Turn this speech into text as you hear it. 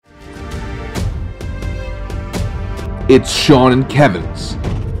It's Sean and Kevin's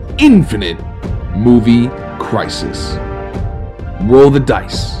Infinite Movie Crisis. Roll the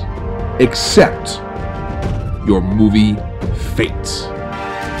dice. Accept your movie fate.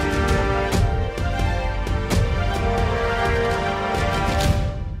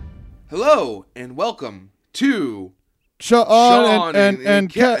 Hello and welcome to Sean and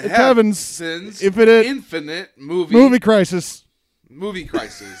Kevin's Infinite Movie Crisis. Movie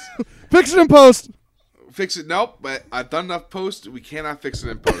Crisis. Fix it in post. Fix it? Nope. But I've done enough post. We cannot fix it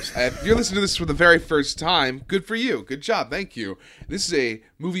in post. If you're listening to this for the very first time, good for you. Good job. Thank you. This is a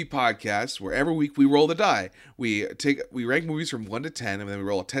movie podcast where every week we roll the die. We rank movies from 1 to 10, and then we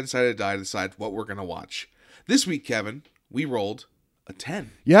roll a 10-sided die to decide what we're gonna watch. This week, Kevin, we rolled a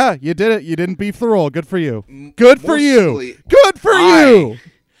 10. Yeah, you did it. You didn't beef the roll. Good for you. Good for you. Good for you.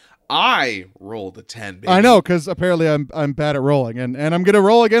 I rolled a 10, baby. I know, because apparently I'm bad at rolling, and I'm gonna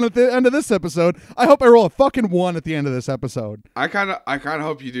roll again at the end of this episode. I hope I roll a fucking 1 at the end of this episode. I kind of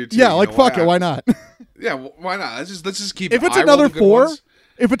hope you do too. Yeah, like fuck it, why not? Yeah, why not? Let's just keep. If it's another 4,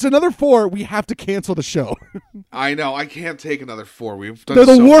 if it's another 4, we have to cancel the show. I know. I can't take another 4. We've done. They're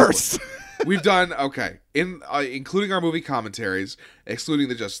the worst. We've done including our movie commentaries, excluding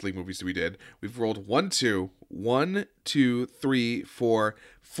the Justice League movies that we did. We've rolled 1, 2, 3, 4,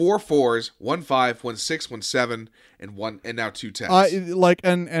 4 4s, 1 5, 1 6, 1 7, and now 2 10s.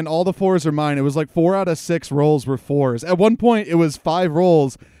 And all the 4s are mine. It was like 4 out of 6 rolls were 4s. At one point, it was 5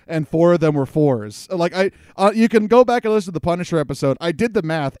 rolls, and 4 of them were 4s. Like you can go back and listen to the Punisher episode. I did the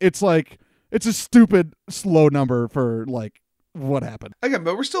math. It's a stupid slow number for like what happened. Again,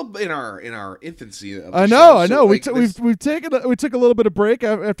 but we're still in our infancy. Of the I show, know. Like, we took a little bit of break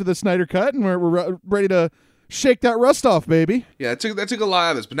after the Snyder Cut, and we're ready to shake that rust off, baby. Yeah, that took a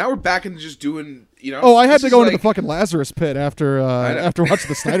lot of this, but now we're back into just doing, Oh, I had to go into the fucking Lazarus pit after watching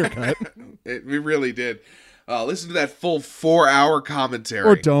the Snyder Cut. We really did. Listen to that full 4-hour commentary.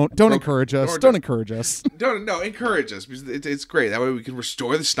 Or don't encourage us. Don't encourage us. Encourage us because it's great. That way we can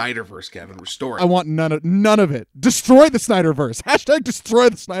restore the Snyderverse, Kevin. Restore it. I want none of it. Destroy the Snyderverse. # destroy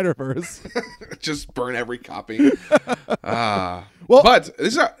the Snyderverse. Just burn every copy. But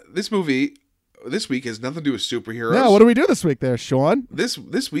this movie this week has nothing to do with superheroes. Yeah, what do we do this week there, Sean? This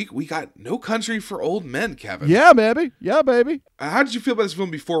week we got No Country for Old Men, Kevin. Yeah, baby. How did you feel about this film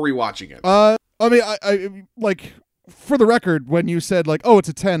before rewatching it? I mean, I like, for the record, when you said like, oh, it's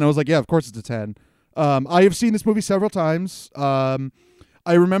a 10, I was like, yeah, of course it's a 10. I have seen this movie several times. I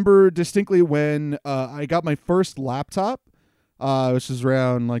remember distinctly when I got my first laptop, which was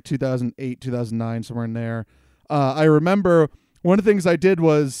around like 2008, 2009, somewhere in there. I remember one of the things I did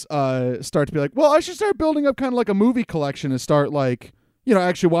was start to be like, well, I should start building up kind of like a movie collection and start like,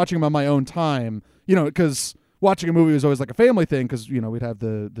 actually watching them on my own time, because watching a movie was always like a family thing because, we'd have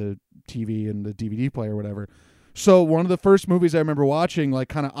the TV and the DVD player or whatever. So one of the first movies I remember watching like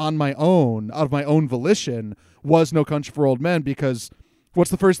kind of on my own, out of my own volition, was No Country for Old Men, because what's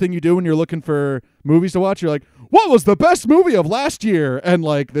the first thing you do when you're looking for movies to watch? You're like, what was the best movie of last year? And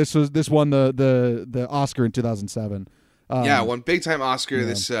like this won the Oscar in 2007. Yeah, won big time Oscar.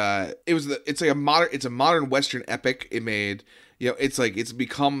 Yeah. It's a modern Western epic. It made, it's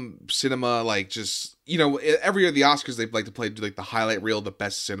become cinema, like, just, every year the Oscars they like to play like the highlight reel, the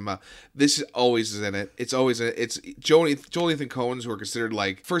best cinema. This always is in it. It's always in it. It's Joel and Ethan Coens, who are considered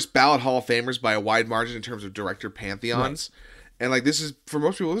like first ballot Hall of Famers by a wide margin in terms of director pantheons. Right. And like, this is, for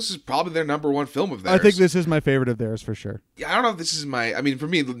most people, this is probably their number one film of theirs. I think this is my favorite of theirs for sure. Yeah, I don't know if this is for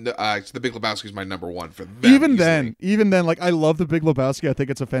me, The Big Lebowski is my number one for them. Even then, like, I love The Big Lebowski. I think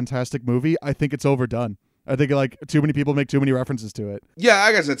it's a fantastic movie. I think it's overdone. I think like too many people make too many references to it. Yeah,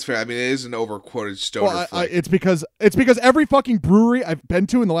 I guess that's fair. I mean, it is an overquoted stoner flick. It's because every fucking brewery I've been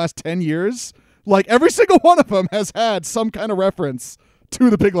to in the last 10 years, like every single one of them has had some kind of reference to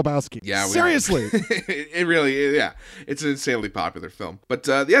The Big Lebowski. Yeah, seriously. It really, yeah, it's an insanely popular film. But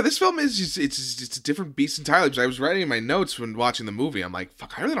this film is just, it's a different beast entirely. Because I was writing in my notes when watching the movie, I'm like,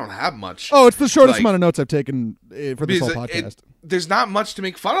 fuck, I really don't have much. Oh, it's the shortest amount of notes I've taken for this whole podcast. There's not much to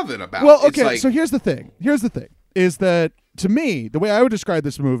make fun of it about. Well, okay, so here's the thing. Is that, to me, the way I would describe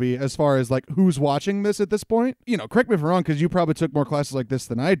this movie, as far as like who's watching this at this point, correct me if I'm wrong, because you probably took more classes like this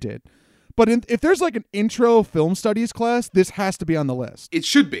than I did. But if there's like an intro film studies class, this has to be on the list. It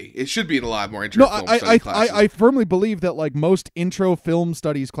should be. It should be in a lot more intro film studies classes. I firmly believe that like most intro film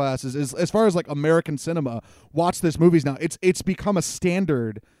studies classes, is as far as like American cinema, watch this movies now. It's become a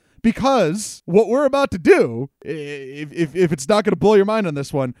standard because what we're about to do, if it's not going to blow your mind on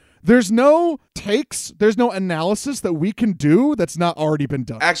this one, there's no takes, there's no analysis that we can do that's not already been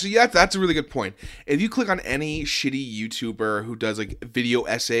done. Actually, yeah, that's a really good point. If you click on any shitty YouTuber who does like video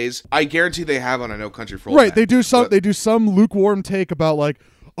essays, I guarantee they have on a No Country for Old Right, Men. they do some lukewarm take about like,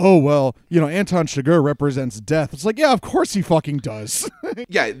 oh, well, Anton Chigurh represents death. It's like, yeah, of course he fucking does.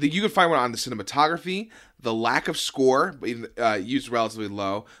 Yeah, you can find one on the cinematography, the lack of score, used relatively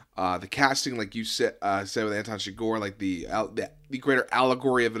low, the casting, like you said with Anton Chigurh, like the greater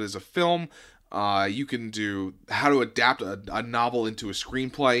allegory of it as a film. You can do how to adapt a novel into a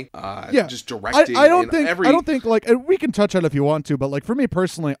screenplay. Just directing. I don't think like, and we can touch on it if you want to, but like for me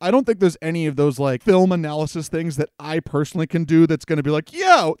personally, I don't think there's any of those like film analysis things that I personally can do that's going to be like,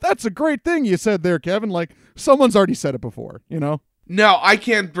 yeah, that's a great thing you said there, Kevin. Like someone's already said it before, No, I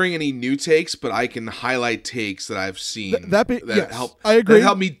can't bring any new takes, but I can highlight takes that I've seen yes, help. I agree. That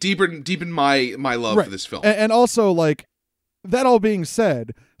help me deepen my love for this film. And also, like, that all being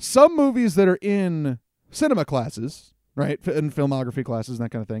said, some movies that are in cinema classes, right, in filmography classes and that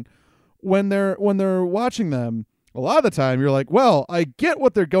kind of thing, when they're watching them, a lot of the time you're like, well, I get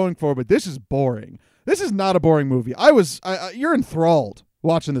what they're going for, but this is boring. This is not a boring movie. You're enthralled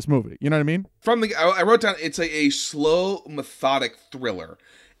watching this movie. You know what I mean? I wrote down it's a slow, methodic thriller.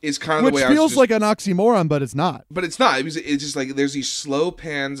 Is kind of the way which feels like an oxymoron, but it's not. But it's not. It's just like there's these slow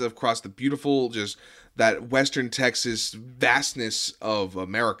pans across the beautiful, just that Western Texas vastness of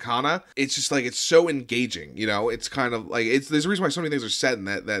Americana. It's just like it's so engaging. It's kind of like there's a reason why so many things are set in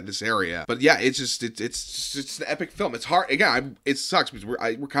this area. But yeah, it's an epic film. It's hard. Again, it sucks because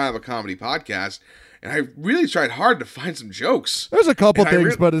we're kind of a comedy podcast. And I really tried hard to find some jokes. There's a couple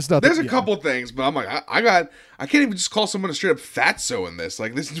things, but it's nothing. There's a couple things, but I'm like, I can't even just call someone a straight up fatso in this.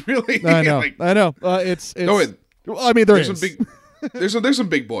 Like, this is really. I know. I know. It's. I mean, there's some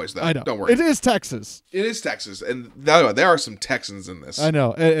big boys though. I know. Don't worry. It is Texas. It is Texas, and there are some Texans in this. I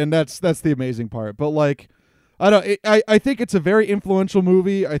know, and that's the amazing part. But like, I think it's a very influential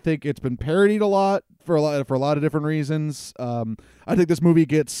movie. I think it's been parodied a lot for a lot of different reasons. I think this movie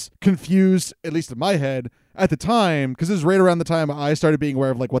gets confused, at least in my head, at the time, because this is right around the time I started being aware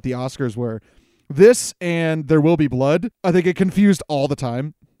of like what the Oscars were. This and There Will Be Blood, I think it confused all the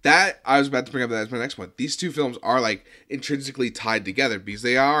time. That I was about to bring up that as my next one. These two films are like intrinsically tied together because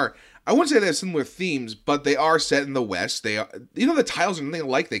they are. I wouldn't say they have similar themes, but they are set in the West. They are, the titles are nothing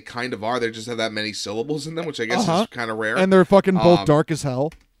alike. They kind of are. They just have that many syllables in them, which I guess is kind of rare. And they're fucking both dark as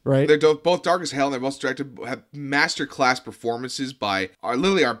hell, right? They're both dark as hell, and they're both directed, have masterclass performances by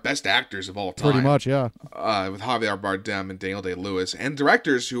literally our best actors of all time. Pretty much, yeah. With Javier Bardem and Daniel Day-Lewis, and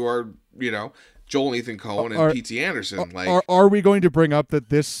directors who are, Joel and Ethan Coen and P.T. Anderson. Are we going to bring up that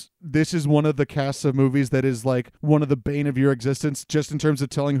this is one of the casts of movies that is like one of the bane of your existence, just in terms of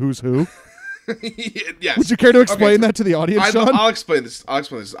telling who's who? Yes. Would you care to explain that to the audience, Sean? I'll explain this.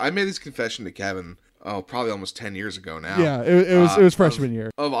 I made this confession to Kevin. Probably almost 10 years ago now. Yeah, it was freshman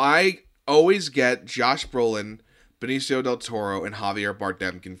year. I always get Josh Brolin, Benicio del Toro, and Javier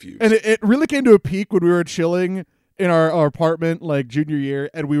Bardem confused. And it really came to a peak when we were chilling in our apartment like junior year,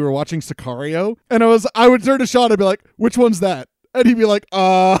 and we were watching Sicario, and I would turn to Sean and be like, which one's that? And he'd be like,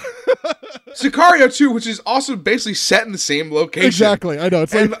 Sicario 2, which is also basically set in the same location. Exactly, I know.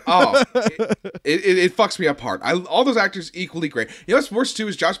 It's it fucks me apart. All those actors equally great. What's worse too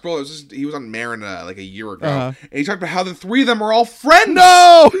is Josh Brolin. He was on Marin like a year ago, and he talked about how the three of them are all friends.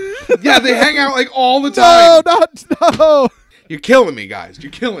 No, yeah, they hang out like all the time. No. You're killing me, guys.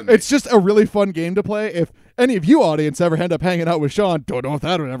 You're killing me. It's just a really fun game to play. If any of you audience ever end up hanging out with Sean, don't know if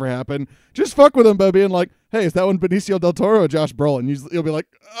that would ever happen, just fuck with him by being like, hey, is that one Benicio del Toro or Josh Brolin? You'll be like,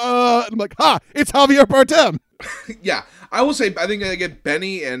 and I'm like, it's Javier Bardem. Yeah, I will say I think I get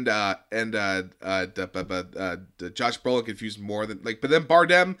Benny and Josh Brolin confused more than but then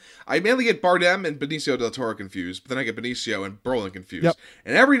Bardem. I mainly get Bardem and Benicio del Toro confused, but then I get Benicio and Brolin confused. Yep.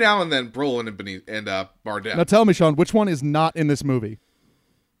 And every now and then Brolin and Bardem. Now tell me, Sean, which one is not in this movie?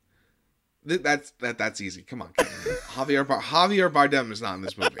 That's easy. Come on, Javier Bardem is not in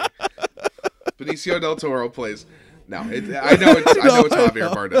this movie. Benicio del Toro plays. No, I know it's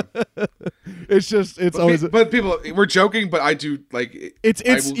Javier Bardem. It's always. But people, we're joking, but I do like. It's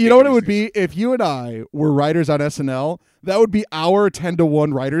you know what it would be if you and I were writers on SNL. That would be our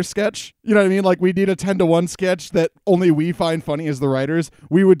 10-to-1 writer's sketch. You know what I mean? Like we need a 10-to-1 sketch that only we find funny as the writers.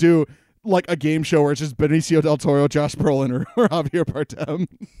 We would do like a game show where it's just Benicio del Toro, Josh Brolin, or Javier Bardem.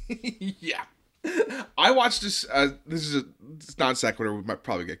 Yeah. I watched this. This is non sequitur, we might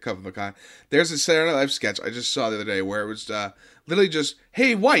probably get Kevin McKay. There's a Saturday Night Live sketch I just saw the other day where it was literally just,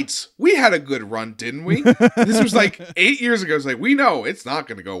 hey, whites, we had a good run, didn't we? This was like 8 years ago. It's like, we know it's not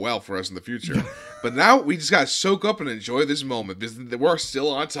going to go well for us in the future. But now we just got to soak up and enjoy this moment because we're still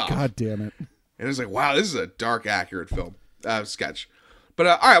on top. God damn it. And it's like, wow, this is a dark, accurate film sketch. But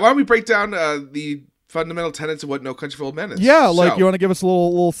all right, why don't we break down the fundamental tenets of what No Country for Old Men is? Yeah, like So, you want to give us a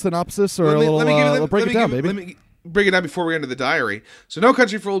little synopsis or break it down, baby. Let me break it down before we enter the diary. So, No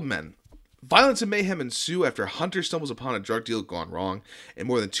Country for Old Men. Violence and mayhem ensue after Hunter stumbles upon a drug deal gone wrong and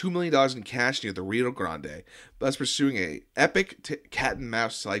more than $2 million in cash near the Rio Grande, thus pursuing a epic cat and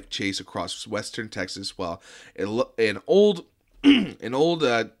mouse like chase across western Texas while an old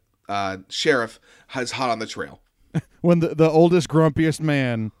sheriff is hot on the trail. When the oldest, grumpiest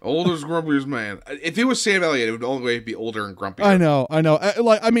man. Oldest, grumpiest man. If it was Sam Elliott, it would only be older and grumpier. I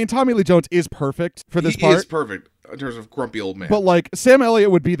know. Tommy Lee Jones is perfect for this part. He is perfect in terms of grumpy old man. But like Sam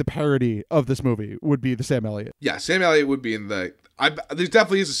Elliott would be the parody of this movie. Would be the Sam Elliott. Yeah, Sam Elliott would be in the. There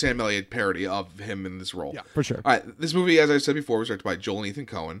definitely is a Sam Elliott parody of him in this role. Yeah, for sure. All right, this movie, as I said before, was directed by Joel and Ethan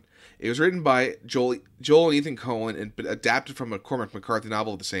Coen. It was written by Joel and Ethan Coen and adapted from a Cormac McCarthy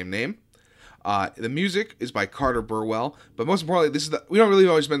novel of the same name. The music is by Carter Burwell, but most importantly, we don't really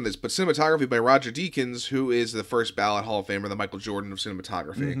always mention this, but cinematography by Roger Deakins, who is the first ballot Hall of Famer, the Michael Jordan of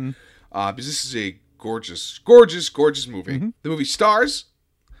cinematography. Because this is a gorgeous, gorgeous, gorgeous movie. The movie stars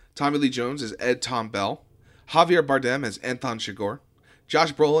Tommy Lee Jones as Ed Tom Bell, Javier Bardem as Anton Chigurh,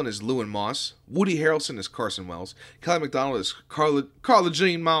 Josh Brolin as Lewin Moss, Woody Harrelson as Carson Wells, Kelly MacDonald as Carla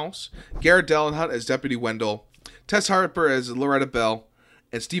Jean Mouse, Garrett Dellenhunt as Deputy Wendell, Tess Harper as Loretta Bell,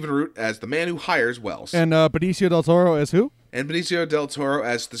 and Stephen Root as the man who hires Wells. And Benicio del Toro as who? And Benicio del Toro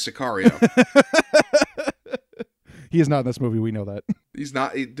as the Sicario. He is not in this movie. We know that. He's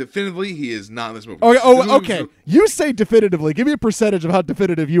not. Definitively, he is not in this movie. Okay. You say definitively. Give me a percentage of how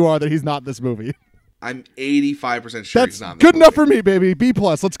definitive you are that he's not in this movie. I'm 85% sure That's he's not in this good movie. enough for me, baby. B+.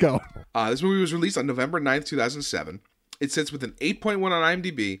 Let's go. This movie was released on November 9th, 2007. It sits with an 8.1 on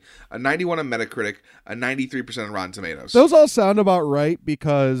IMDb, a 91 on Metacritic, a 93% on Rotten Tomatoes. Those all sound about right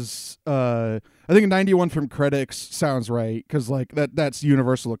because I think a 91 from critics sounds right because like that's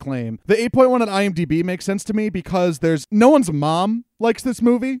universal acclaim. The 8.1 on IMDb makes sense to me because there's no one's mom likes this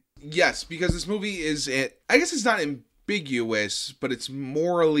movie. Yes, because this movie is, I guess it's not ambiguous, but it's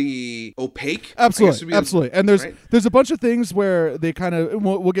morally opaque. Absolutely. And there's a bunch of things where they kind of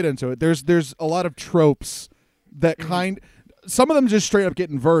we'll get into it. There's a lot of tropes that some of them just straight up get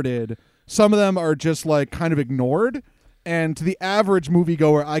inverted. Some of them are just like kind of ignored. And to the average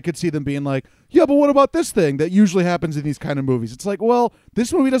moviegoer, I could see them being like, yeah, but what about this thing that usually happens in these kind of movies? It's like, well,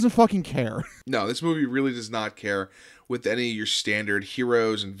 this movie doesn't fucking care. No, this movie really does not care with any of your standard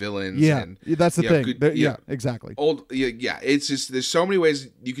heroes and villains. Yeah, and, that's the thing. Yeah, exactly. It's just, there's so many ways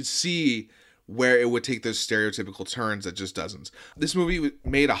you could see where it would take those stereotypical turns that just doesn't. This movie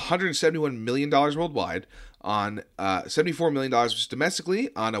made $171 million worldwide on $74 million domestically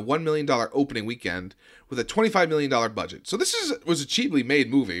on a $1 million opening weekend with a $25 million budget. So this was a cheaply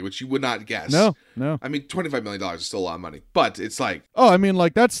made movie, which you would not guess. No. I mean, $25 million is still a lot of money, but it's like... Oh, I mean,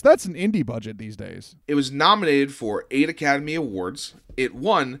 like, that's an indie budget these days. It was nominated for 8 Academy Awards. It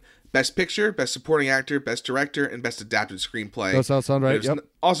won Best Picture, Best Supporting Actor, Best Director, and Best Adapted Screenplay. Does that sound right? It was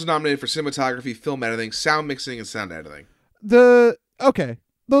also nominated for cinematography, film editing, sound mixing, and sound editing. Okay,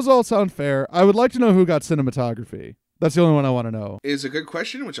 those all sound fair. I would like to know who got cinematography. That's the only one I want to know. Is a good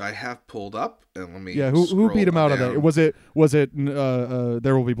question, which I have pulled up. And let me who beat him out of that? Was it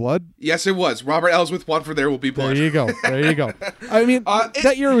There Will Be Blood? Yes, it was. Robert Elswith won for There Will Be Blood. There you go. I mean,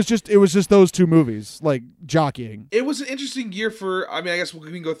 that year was just those two movies, like jockeying. It was an interesting year for. I mean, I guess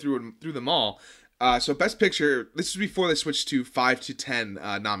we can go through them all. So Best Picture. This is before they switched to 5 to 10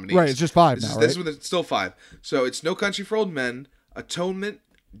 nominees. Right, it's just 5 now. This is when it's still 5. So it's No Country for Old Men, Atonement,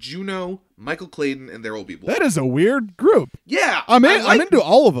 Juno, Michael Clayton, and There Will Be Blood. That is a weird group. Yeah, I'm into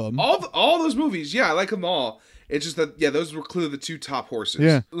all of them. All those movies. Yeah, I like them all. It's just that those were clearly the two top horses.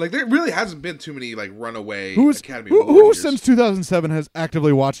 Yeah, like there really hasn't been too many like runaway Academy Award Who years. Since 2007 has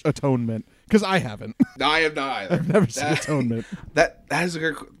actively watched Atonement? Because I haven't. No, I have not either. I've never seen Atonement. That is a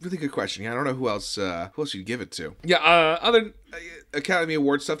really good question. Yeah, I don't know who else you'd give it to. Yeah, other Academy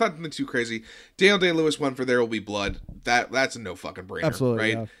Award stuff, nothing too crazy. Daniel Day-Lewis won for There Will Be Blood. That's a no fucking brainer. Absolutely,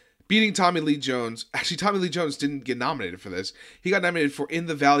 right? Yeah. Beating Tommy Lee Jones. Actually, Tommy Lee Jones didn't get nominated for this. He got nominated for In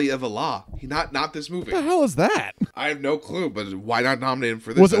the Valley of Allah. Not this movie. What the hell is that? I have no clue, but why not nominate him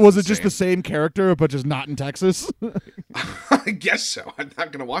for this? Was it just the same character, but just not in Texas? I guess so. I'm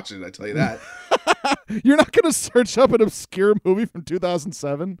not going to watch it, I tell you that. You're not going to search up an obscure movie from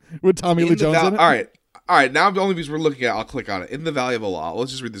 2007 with Tommy Lee Jones in it? All right. All right, now the only movies we're looking at, I'll click on it. In the Valley of the Law.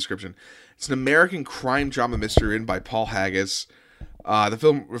 Let's just read the description. It's an American crime drama mystery written by Paul Haggis. The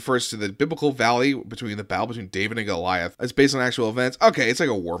film refers to the biblical valley between the battle between David and Goliath. It's based on actual events. Okay, it's like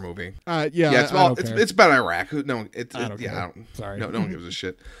a war movie. It's about Iraq. Sorry, no one gives a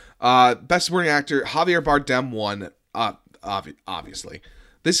shit. Best supporting actor Javier Bardem won. Obviously,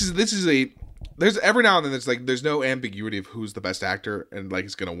 this is a. There's every now and then there's no ambiguity of who's the best actor and like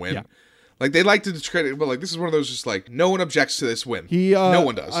is gonna win. Yeah. Like they like to discredit, but like this is one of those just like no one objects to this win. No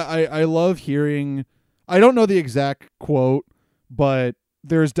one does. I love hearing. I don't know the exact quote, but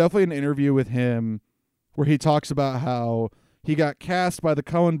there's definitely an interview with him where he talks about how he got cast by the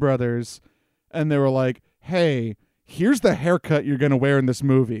Coen brothers, and they were like, "Hey, here's the haircut you're gonna wear in this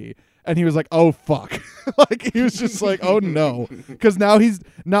movie." And he was like, "Oh fuck!" Like he was just like, "Oh no," because now he's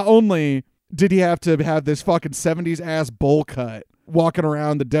not only did he have to have this fucking 70s ass bowl cut walking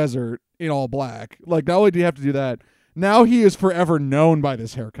around the desert in all black. Like, not only do you have to do that, now he is forever known by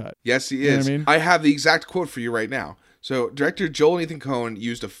this haircut. Yes, he is. You know what I mean? I have the exact quote for you right now. So, director Joel and Ethan Coen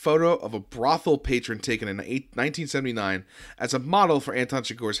used a photo of a brothel patron taken in 1979 as a model for Anton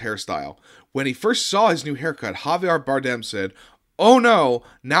Chigurh's hairstyle. When he first saw his new haircut, Javier Bardem said, "Oh no,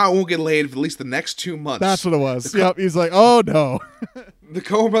 now I won't get laid for at least the next 2 months." That's what it was. Yep, he's like, "Oh no." The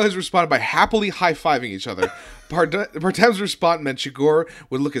Coen brothers responded by happily high-fiving each other. Bardem's response meant Chigurh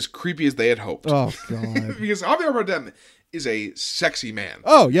would look as creepy as they had hoped. Oh, God. Because Javier Bardem is a sexy man.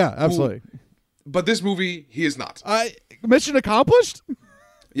 Oh, yeah, absolutely. But this movie, he is not. Mission accomplished?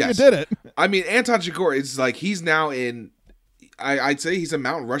 Yes. You did it. I mean, Anton Chigurh is like, he's now in... I'd say he's a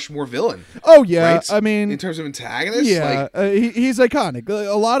Mount Rushmore villain. Oh, yeah. Right? I mean... In terms of antagonists? Yeah. He's iconic.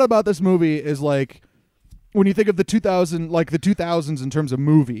 A lot about this movie is like... When you think of the 2000s in terms of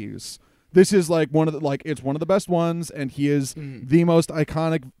movies, this is like it's one of the best ones, and he is the most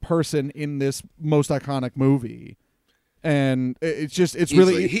iconic person in this most iconic movie. And it's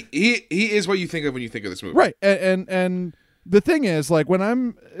really he is what you think of when you think of this movie, right? And the thing is, like, when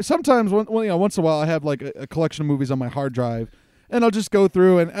I'm sometimes once in a while I have like a collection of movies on my hard drive, and I'll just go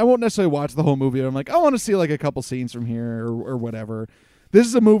through and I won't necessarily watch the whole movie. I'm like, I want to see like a couple scenes from here or whatever. This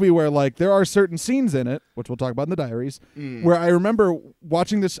is a movie where, like, there are certain scenes in it, which we'll talk about in the diaries, where I remember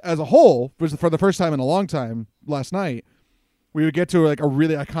watching this as a whole for the first time in a long time last night. We would get to, like, a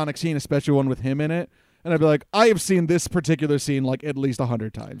really iconic scene, especially one with him in it, and I'd be like, I have seen this particular scene, like, at least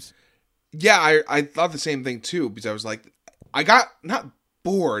 100 times. Yeah, I thought the same thing, too, because I was like, I got, not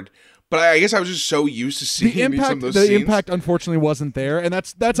bored, but I guess I was just so used to seeing some of those scenes. The impact, unfortunately, wasn't there, and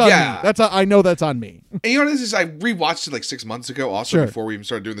that's on me. I know that's on me. And you know what this is? I rewatched it like 6 months ago, also before we even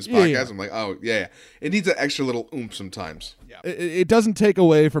started doing this podcast. Yeah. I'm like, oh yeah, it needs an extra little oomph sometimes. Yeah, it doesn't take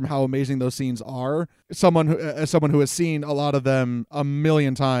away from how amazing those scenes are. As someone who has seen a lot of them a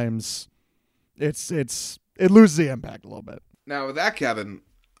million times, it loses the impact a little bit. Now with that, Kevin,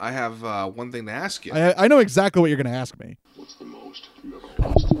 I have one thing to ask you. I know exactly what you're going to ask me. What's the most you ever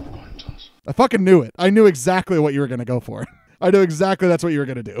lost in a coin toss? I fucking knew it. I knew exactly what you were going to go for. I knew exactly that's what you were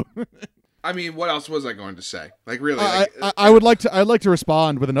going to do. I mean, what else was I going to say? Like, really? I'd like to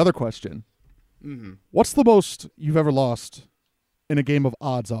respond with another question. Mm-hmm. What's the most you've ever lost in a game of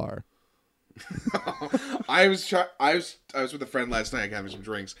odds are? I was with a friend last night having some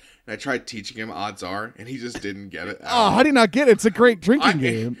drinks, and I tried teaching him odds are, and he just didn't get it. How do you not get it? It's a great drinking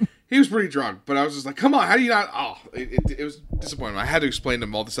game. He was pretty drunk, but I was just like, come on, how do you not? Oh, it was disappointing. I had to explain to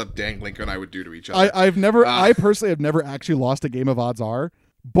him all the stuff Dan Lincoln and I would do to each other. I personally have never actually lost a game of odds are,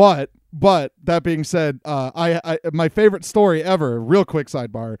 but that being said, my favorite story ever, real quick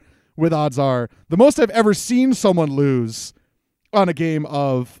sidebar with odds are, the most I've ever seen someone lose on a game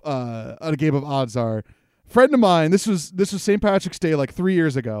of odds are, friend of mine, this was St. Patrick's Day like 3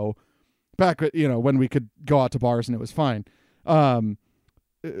 years ago, back when we could go out to bars and it was fine.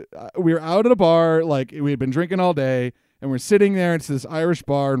 We were out at a bar, like we had been drinking all day, and we're sitting there. It's this Irish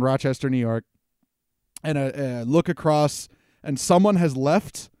bar in Rochester, New York, and I look across, and someone has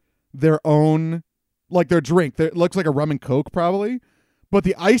left their own, like their drink. It looks like a rum and coke probably, but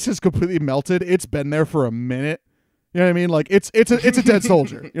the ice has completely melted. It's been there for a minute. You know what I mean? Like it's a dead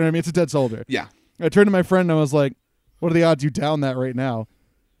soldier. You know what I mean? It's a dead soldier. Yeah. I turned to my friend and I was like, "What are the odds you down that right now?"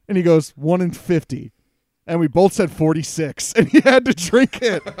 And he goes, 1 in 50. And we both said 46, and he had to drink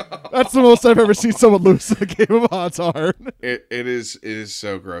it. That's the most I've ever seen someone lose in a game of odds are. It is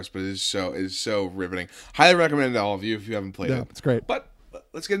so gross, but it is so riveting. Highly recommend it to all of you if you haven't played it. It's great. But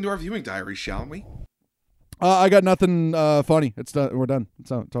let's get into our viewing diary, shall we? I got nothing funny. It's done. We're done.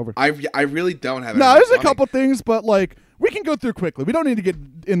 It's over. I really don't have. No, anything there's a funny. couple things, but like we can go through quickly. We don't need to get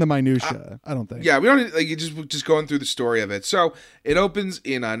in the minutia. I don't think. Yeah, we don't need, like, you just going through the story of it. So it opens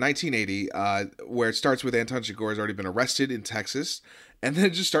in 1980, where it starts with Anton Chigurh has already been arrested in Texas, and then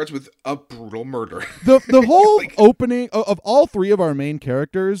it just starts with a brutal murder. The whole opening of all three of our main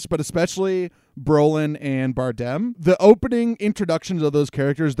characters, but especially Brolin and Bardem, the opening introductions of those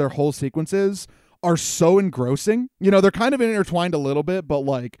characters, their whole sequences are so engrossing. You know, they're kind of intertwined a little bit, but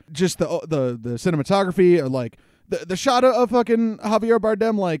like just the cinematography, or like the shot of fucking Javier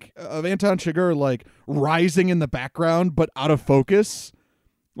Bardem, like of Anton Chigurh, like rising in the background but out of focus.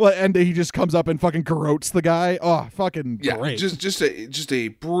 Well, and he just comes up and fucking garrotes the guy. Oh, fucking Yeah, great. just a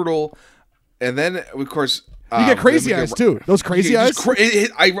brutal, and then of course you get crazy eyes too. Those crazy eyes. What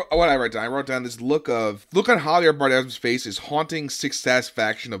I wrote down. I wrote down this look on Javier Bardem's face is haunting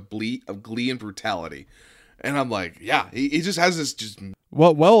satisfaction of glee and brutality, and I'm like, yeah, he just has this just.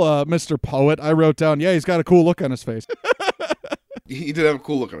 Well, Mr. Poet, I wrote down. Yeah, he's got a cool look on his face. He did have a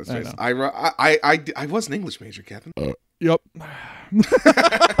cool look on his face. know. I was an English major, Kevin. Yep.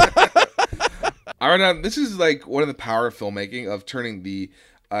 I wrote down, this is like one of the power of filmmaking of turning the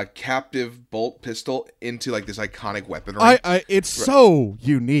captive bolt pistol into like this iconic weaponry. It's so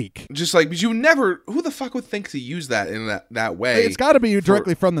unique. Just like, because who the fuck would think to use that in that way? It's got to be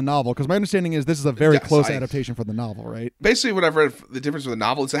directly from the novel, because my understanding is this is a very Yes, close adaptation from the novel, right? Basically, what I've read, the difference with the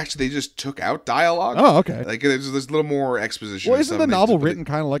novel is actually they just took out dialogue. Oh, okay. Like there's a little more exposition. Well, and isn't stuff, the and novel but written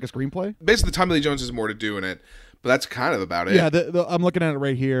kind of like a screenplay? Basically, Tommy Lee Jones has more to do in it, but that's kind of about it. Yeah, I'm looking at it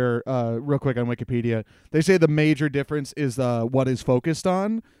right here, real quick on Wikipedia. They say the major difference is what is focused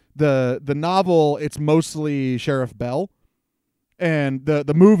on. The novel, it's mostly Sheriff Bell, and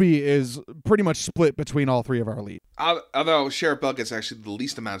the movie is pretty much split between all three of our leads. Although Sheriff Bell gets actually the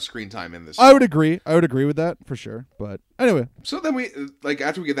least amount of screen time in this. I would agree with that for sure. But anyway, So then we, like,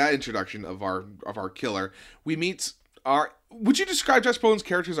 after we get that introduction of our killer, we meet our. Would you describe Josh Brolin's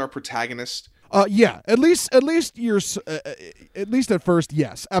character as our protagonist? yeah, at least you're at least at first,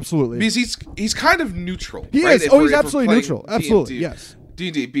 yes, absolutely. Because he's kind of neutral. He right? is. If Oh, we're- he's if we're absolutely playing neutral. D&D. Absolutely, yes.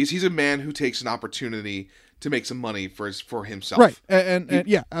 D&D, because he's a man who takes an opportunity to make some money for himself. Right, and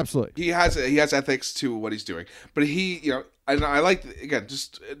yeah, absolutely. He has ethics to what he's doing, but and I like, again,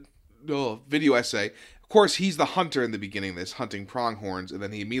 just a video essay. Of course, he's the hunter in the beginning of this, hunting pronghorns, and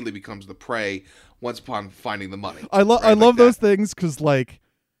then he immediately becomes the prey once upon finding the money. I love those things because like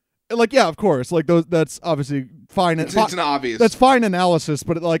yeah, of course, like those. That's obviously fine. It's an obvious. That's fine analysis,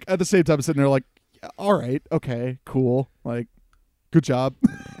 but like at the same time, I'm sitting there like, all right, okay, cool, like, good job.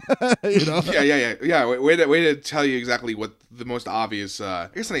 You know? Yeah. Way to tell you exactly what the most obvious. I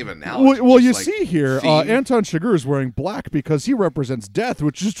guess not even analogy. Well, you just, like, see here, theme. Anton Chigurh is wearing black because he represents death,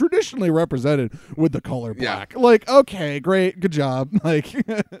 which is traditionally represented with the color black. Like, okay, great, good job. Like,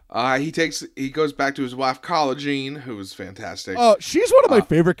 he goes back to his wife Carla Jean, who was fantastic. she's one of my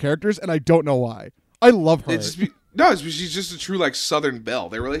favorite characters, and I don't know why. I love her. It's because she's just a true like Southern belle.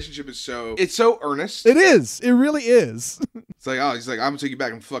 Their relationship is so earnest. It is. It really is. It's like, oh, he's like, I'm gonna take you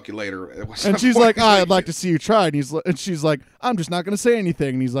back and fuck you later. And she's like, I'd like to see you try. And she's like, I'm just not going to say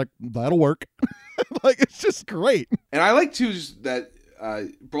anything. And he's like, that'll work. Like, it's just great. And I like too just that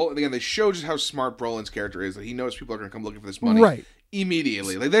Brolin, again, they show just how smart Brolin's character is. That he knows people are gonna come looking for this money Right.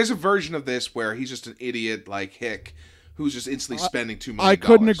 immediately. Like, there's a version of this where he's just an idiot like Hick, who's just instantly spending $2 million. I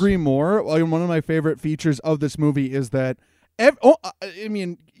couldn't agree more. Like, one of my favorite features of this movie is that, I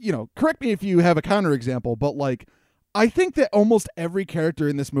mean, you know, correct me if you have a counterexample, but like, I think that almost every character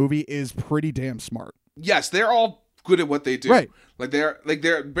in this movie is pretty damn smart. Yes, they're all good at what they do. Right. Like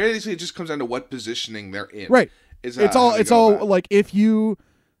they're basically, it just comes down to what positioning they're in. Right. It's all like, if you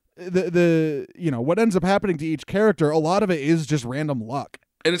the you know, what ends up happening to each character, a lot of it is just random luck.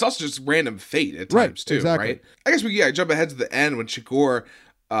 And it's also just random fate at Right, times too, exactly. right? I guess we jump ahead to the end when Chigurh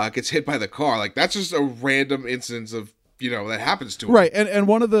gets hit by the car. Like, that's just a random instance of, you know, that happens to him. Right. And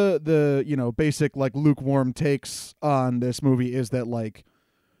one of the you know, basic like lukewarm takes on this movie is that like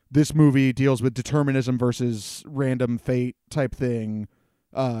this movie deals with determinism versus random fate type thing.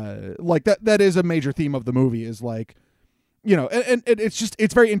 Like that is a major theme of the movie, is like, you know, and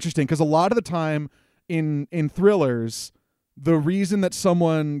it's very interesting because a lot of the time in thrillers, the reason that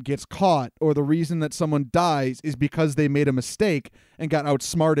someone gets caught or the reason that someone dies is because they made a mistake and got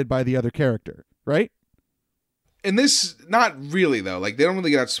outsmarted by the other character, right? And this, not really though. Like, they don't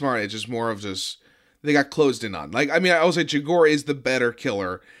really get outsmarted. It's just more of just they got closed in on. Like, I mean, I will say Chigurh is the better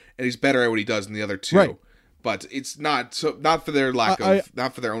killer, and he's better at what he does than the other two. Right. But it's not for their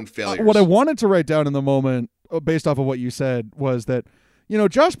not for their own failures. What I wanted to write down in the moment, based off of what you said, was that, you know,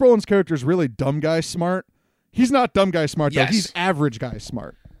 Josh Brolin's character is really dumb guy smart, He's not dumb guy smart though. Yes. He's average guy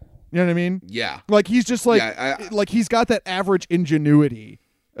smart. You know what I mean? Yeah. Like he's just like Yeah, like he's got that average ingenuity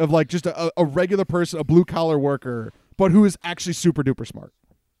of like just a regular person, a blue collar worker, but who is actually super duper smart.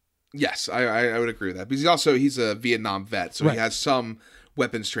 Yes, I would agree with that because he's a Vietnam vet, so Right. he has some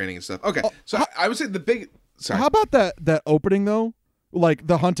weapons training and stuff. Okay, so I would say the big. Sorry. How about that opening though? Like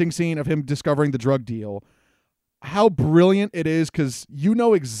the hunting scene of him discovering the drug deal. How brilliant it is because you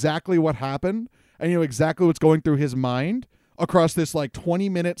know exactly what happened and you know exactly what's going through his mind across this like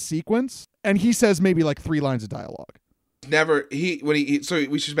 20-minute sequence, and he says maybe like 3 lines of dialogue. Never so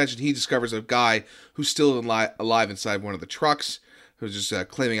we should mention he discovers a guy who's still alive inside one of the trucks who's just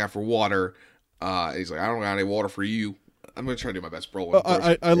claiming out for water. He's like, I don't got any water for you. I'm gonna try to do my best, bro.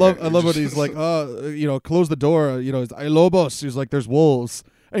 I love what he's like. Close the door. You know, hay lobos. He's like, there's wolves,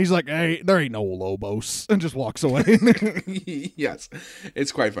 and he's like, hey, there ain't no lobos, and just walks away. Yes,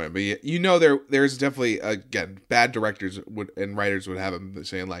 it's quite funny, but you know there's definitely again bad directors and writers would have him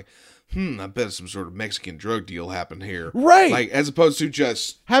saying like, I bet some sort of Mexican drug deal happened here, Right. Like as opposed to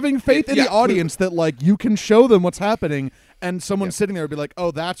just Having faith in Yeah. the audience that like you can show them what's happening, and someone sitting there would be like,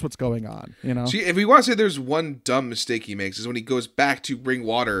 oh, that's what's going on. You know. See, if we want to say there's one dumb mistake he makes is when he goes back to bring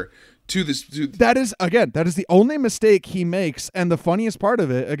water to this. That is the only mistake he makes, and the funniest part of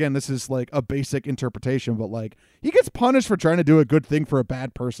it, again, this is like a basic interpretation, but like he gets punished for trying to do a good thing for a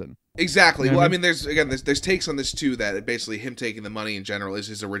bad person. Exactly. You know Well, what I I mean, there's takes on this too that basically him taking the money in general is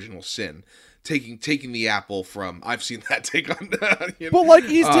his original sin. Taking the apple from. I've seen that take on. But like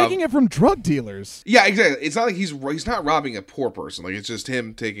he's taking it from drug dealers. Yeah, exactly. It's not like he's not robbing a poor person. Like it's just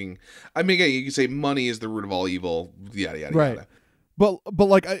him taking. I mean, again, you can say money is the root of all evil. Yada yada Right. yada. But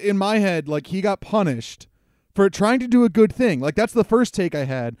like in my head, like he got punished for trying to do a good thing. Like that's the first take I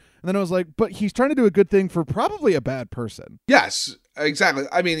had, and then I was like, but he's trying to do a good thing for probably a bad person. Yes, exactly.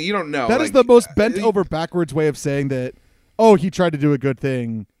 I mean, you don't know. That is the most bent over backwards way of saying that. Oh, he tried to do a good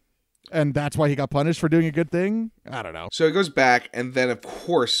thing, and that's why he got punished for doing a good thing. I don't know. So he goes back, and then of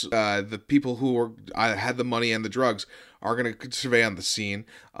course, the people who had the money and the drugs are gonna survey on the scene.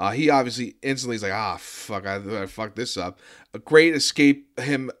 He obviously instantly is like, fuck, I fucked this up. A great escape.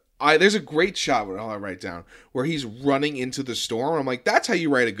 There's a great shot. I'll write down where he's running into the storm. I'm like, that's how you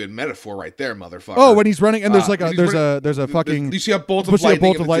write a good metaphor, right there, motherfucker. Oh, when he's running, and there's like when there's a fucking. You see a bolt you of see a lightning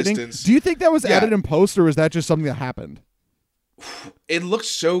bolt in of the lightning. distance. Do you think that was Yeah. added in post, or was that just something that happened? It looked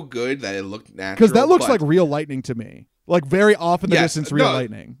so good that it looked natural. Because that looks but like real lightning to me. Like very off in the Yes, distance, real no.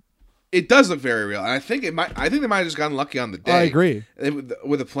 lightning. it does look very real. And I think they might have just gotten lucky on the day. I agree.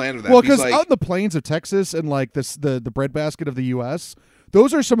 With a plan of that. Well, because like, out in the plains of Texas and like the breadbasket of the U.S.,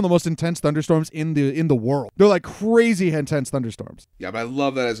 those are some of the most intense thunderstorms in the world. They're like crazy intense thunderstorms. yeah, but I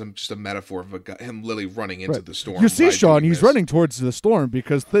love that as just a metaphor of him literally running into Right. the storm. You see, by Sean, doing he's this. running towards the storm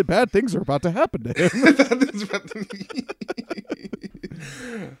because the bad things are about to happen to him.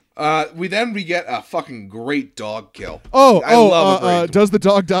 We get a fucking great dog kill. Oh, love a great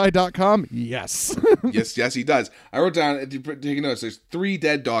doesthedogdie.com? Yes. Yes, he does. I wrote down, if you take notes, there's 3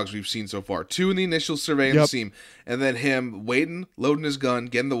 dead dogs we've seen so far. 2 in the initial surveillance Yep. scene, and then him waiting, loading his gun,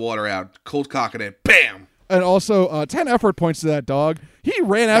 getting the water out, cold cocking it, bam! And also, 10 effort points to that dog. He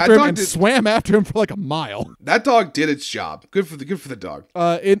ran after him dog and did- swam after him for like a mile. That dog did its job. Good for the dog.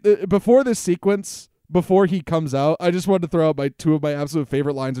 Before this sequence, before he comes out, I just wanted to throw out 2 of my absolute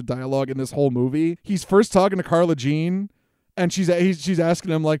favorite lines of dialogue in this whole movie. He's first talking to Carla Jean, and she's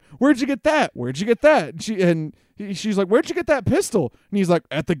asking him like, "Where'd you get that? Where'd you get that?" And she's like, "Where'd you get that pistol?" And he's like,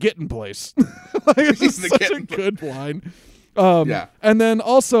 "At the Getting Place." Like, it's just The such a Getting Place. good line. Yeah. And then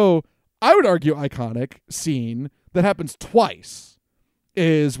also, I would argue iconic scene that happens twice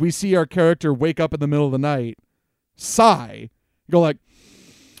is we see our character wake up in the middle of the night, sigh, go like,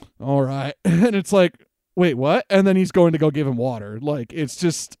 all right. And it's like, wait, what? And then he's going to go give him water. Like, it's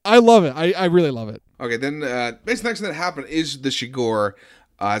just, I love it. I really love it. Okay, then basically next thing that happened is the Shigor.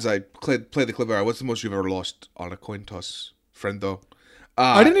 As I play the clip, what's the most you've ever lost on a coin toss, friendo?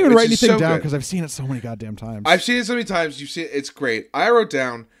 I didn't even which write is anything so down good. because I've seen it so many goddamn times. I've seen it so many times. You've seen it. It's great. I wrote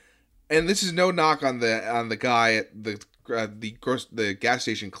down, and this is no knock on the guy at the gas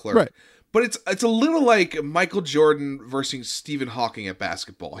station clerk, Right. but it's a little like Michael Jordan versus Stephen Hawking at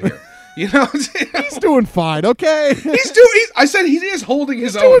basketball here. You know, He's doing fine, okay? I said he is holding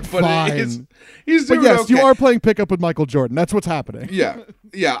his He's own, doing but fine. he's But doing yes, okay. you are playing pickup with Michael Jordan. That's what's happening. Yeah.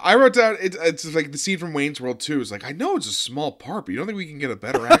 I wrote down it's like the scene from Wayne's World 2. It's like, I know it's a small part, but you don't think we can get a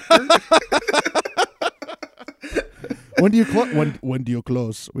better actor? When do you when do you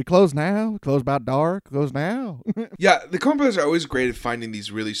close? We close now. Close about dark. Close now. Yeah, the coen brothers are always great at finding these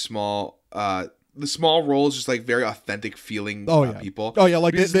really small the small roles, just like very authentic feeling people. Oh yeah,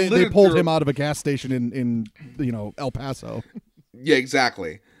 like Because they literally pulled through- him out of a gas station in El Paso. Yeah,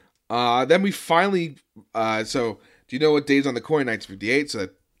 exactly. Then we finally. So do you know what date's on the coin? 1958. So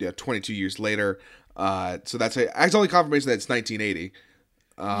that 22 years later. So that's only confirmation that it's 1980.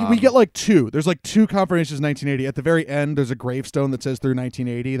 We get like two. There's like two confirmations 1980. At the very end, there's a gravestone that says through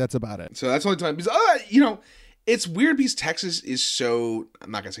 1980. That's about it. So that's the only time because it's weird because Texas is so,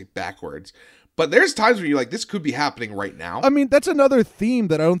 I'm not gonna say backwards, but there's times where you're like, this could be happening right now. I mean, that's another theme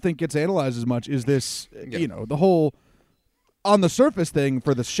that I don't think gets analyzed as much. Is this the whole on the surface thing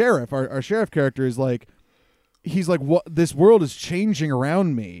for the sheriff? Our sheriff character is like, he's like, what? This world is changing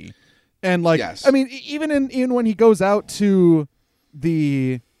around me, and like, Yes. I mean, even in when he goes out to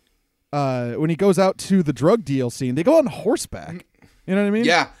the drug deal scene, they go on horseback. You know what I mean?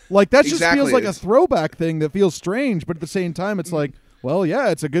 Yeah, Like that exactly. just feels like a throwback thing that feels strange, but at the same time, it's like, well, yeah,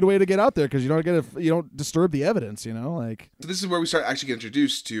 it's a good way to get out there because you don't disturb the evidence. Like. So this is where we start actually get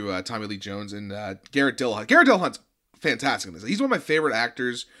introduced to Tommy Lee Jones and Garrett Dillahunt. Garrett Dillahunt's fantastic in this. He's one of my favorite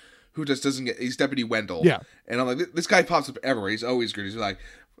actors who just doesn't get. He's Deputy Wendell. Yeah. And I'm like, this guy pops up everywhere. He's always good. He's like,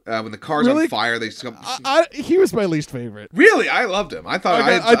 when the car's on fire, they come. He was my least favorite. Really, I loved him. I thought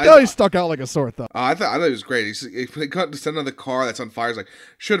I thought he stuck out like a sore thumb. I thought he was great. He cut to send another car that's on fire. He's like,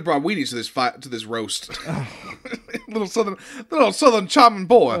 should have brought Wheaties to this roast. little southern charming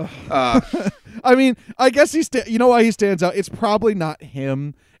boy. I mean, I guess you know why he stands out? It's probably not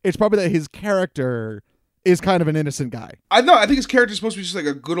him. It's probably that his character is kind of an innocent guy. I know. I think his character's supposed to be just like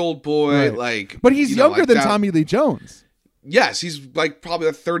a good old boy, Right. like. But he's younger like than that. Tommy Lee Jones. Yes, he's like probably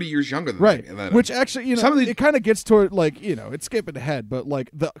like 30 years younger than Right. me. Which actually, it kind of gets toward like, it's skipping ahead, but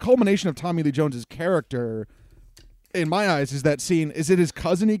like the culmination of Tommy Lee Jones's character, in my eyes, is that scene. Is it his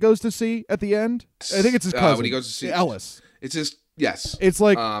cousin he goes to see at the end? I think it's his cousin. when he goes to see Ellis. It's his yes. It's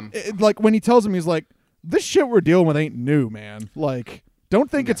like, like when he tells him, he's like, this shit we're dealing with ain't new, man. Like, don't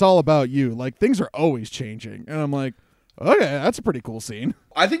think it's all about you. Like, things are always changing. And I'm like, okay, that's a pretty cool scene.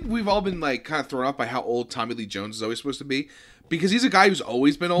 I think we've all been like kind of thrown off by how old Tommy Lee Jones is always supposed to be, because he's a guy who's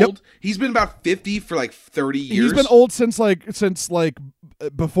always been old. Yep. He's been about 50 for like 30 years. He's been old since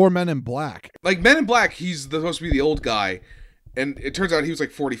before Men in Black. Like Men in Black, he's supposed to be the old guy, and it turns out he was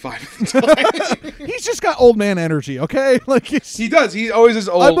like 45 at the time. He's just got old man energy, okay? Like He does. He always is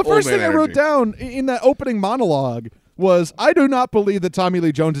old. the first old man thing I wrote energy. down in that opening monologue was, I do not believe that Tommy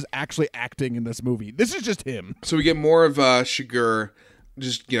Lee Jones is actually acting in this movie. This is just him. So we get more of Shigur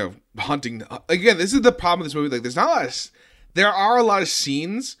just, hunting. Again, this is the problem with this movie. Like, there are a lot of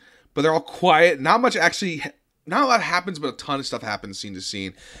scenes, but they're all quiet. Not a lot happens, but a ton of stuff happens scene to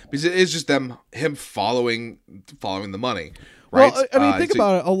scene, because it is just him following the money. Right? Well, I mean, think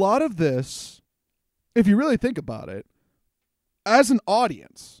about it. A lot of this, if you really think about it, as an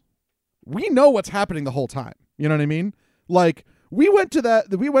audience, we know what's happening the whole time. You know what I mean? Like, we went to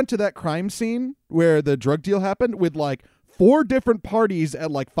that crime scene where the drug deal happened with like 4 different parties at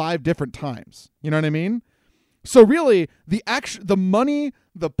like 5 different times. You know what I mean? So really, the money,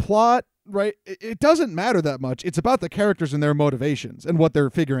 the plot, right? It doesn't matter that much. It's about the characters and their motivations and what they're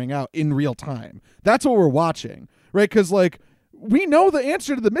figuring out in real time. That's what we're watching, right? Because like, we know the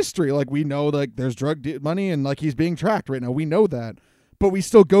answer to the mystery. Like, we know like there's money and like he's being tracked right now. We know that. But we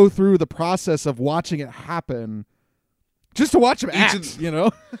still go through the process of watching it happen just to watch him act,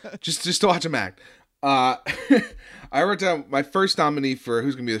 just to watch him act. I wrote down my first nominee for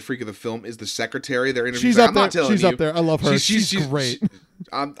who's going to be the freak of the film is the secretary. They're interviewing. She's up there. She's up there. I love her. She's great.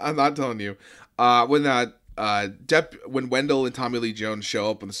 I'm not telling you. When Wendell and Tommy Lee Jones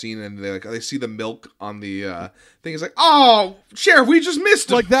show up on the scene and they see the milk on the thing, it's like, oh, Sheriff, we just missed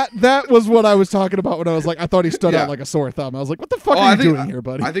him. Like that was what I was talking about when I was like, I thought he stood out like a sore thumb. I was like, what the fuck are you doing here,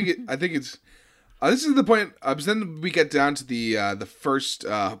 buddy? I think it's this is the point. Then we get down to the first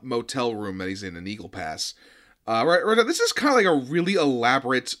motel room that he's in Eagle Pass. Right. This is kind of like a really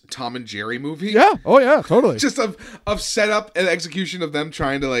elaborate Tom and Jerry movie. Yeah. Oh yeah. Totally. Just of setup and execution of them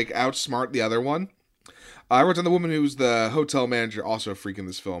trying to like outsmart the other one. I wrote down the woman who's the hotel manager, also a freak in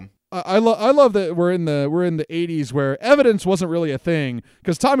this film. I love that we're in the 80s where evidence wasn't really a thing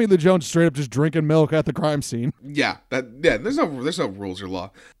because Tommy Lee Jones straight up just drinking milk at the crime scene. Yeah. There's no rules or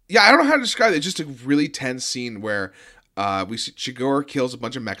law. Yeah. I don't know how to describe it. It's just a really tense scene where we see Shigur kills a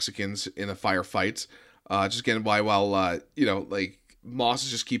bunch of Mexicans in a firefight. Just getting by while like Moss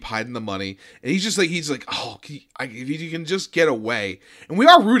is just keep hiding the money, and he's like, oh, if you can just get away, and we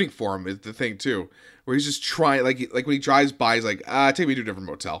are rooting for him is the thing too, where he's just trying, like when he drives by, he's like, take me to a different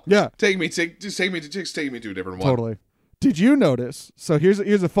motel, yeah, take me to a different one. Totally. Did you notice? So here's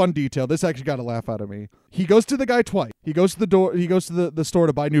a fun detail. This actually got a laugh out of me. He goes to the guy twice. He goes to the door. He goes to the store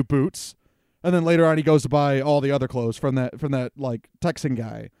to buy new boots. And then later on, he goes to buy all the other clothes from that like Texan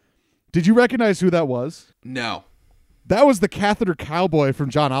guy. Did you recognize who that was? No. That was the catheter cowboy from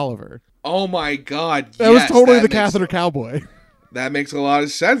John Oliver. Oh my God! That was totally the catheter cowboy. That makes a lot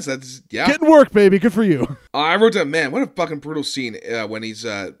of sense. That's Getting work, baby. Good for you. I wrote down, man, what a fucking brutal scene when he's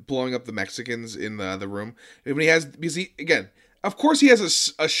blowing up the Mexicans in the room. When he has, because he, again, of course he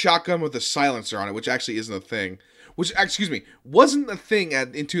has a shotgun with a silencer on it, which actually isn't a thing. Which, excuse me, wasn't a thing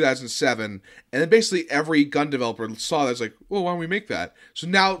in 2007. And then basically every gun developer saw that. It's like, well, why don't we make that? So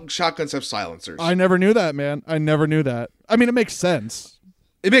now shotguns have silencers. I never knew that, man. I never knew that. I mean, it makes sense.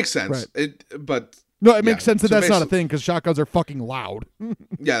 It makes sense. Right. No, it makes sense that that's not a thing because shotguns are fucking loud.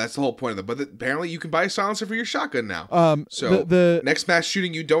 Yeah, that's the whole point of them. But apparently you can buy a silencer for your shotgun now. So the next mass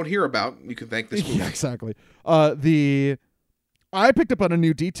shooting you don't hear about, you can thank this movie. Yeah, exactly. I picked up on a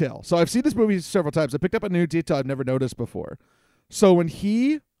new detail. So I've seen this movie several times. I picked up a new detail I've never noticed before. So when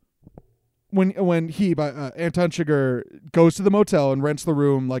Anton Chigurh goes to the motel and rents the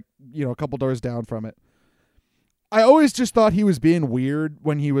room, like, a couple doors down from it, I always just thought he was being weird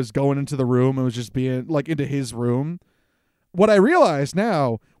when he was going into the room and was just being like into his room. What I realize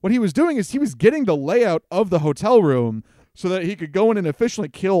now, what he was doing is he was getting the layout of the hotel room so that he could go in and efficiently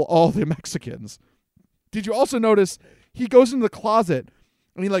kill all the Mexicans. Did you also notice he goes into the closet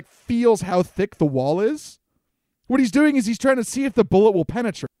and he like feels how thick the wall is? What he's doing is he's trying to see if the bullet will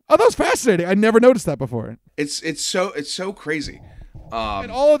penetrate. Oh, that was fascinating. I never noticed that before. It's so crazy. And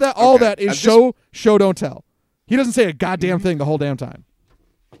all that is show don't tell. He doesn't say a goddamn thing the whole damn time.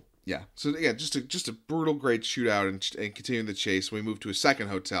 Yeah. So yeah, just a brutal, great shootout and continuing the chase. We move to a second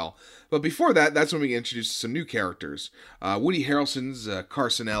hotel, but before that, that's when we get introduced to some new characters. Woody Harrelson's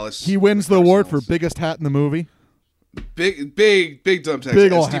Carson Ellis. He wins the award for biggest hat in the movie. Big dumb text.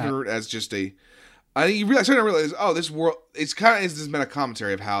 Big and ol' Stephen hat. Root as just a. I started to realize, this world. It's kind of this meta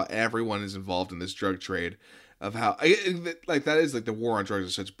commentary of how everyone is involved in this drug trade, of how like that is like the war on drugs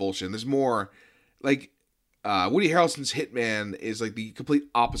is such bullshit. And there's more, like. Woody Harrelson's Hitman is like the complete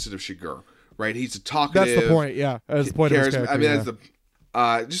opposite of Chigurh, right? He's a talkative. That's the point, yeah. That's the point of his character. I mean,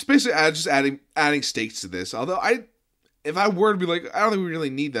 that's just basically just adding stakes to this. Although if I were to be like, I don't think we really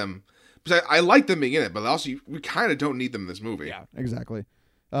need them because I like them being in it, but also we kind of don't need them in this movie. Yeah, exactly.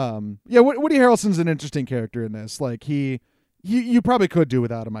 Woody Harrelson's an interesting character in this. Like you probably could do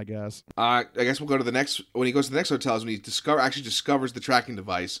without him, I guess. I guess we'll go to the next. When he goes to the next hotel is when he discovers the tracking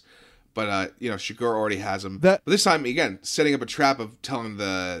device. But, Chigurh already has him. But this time, again, setting up a trap of telling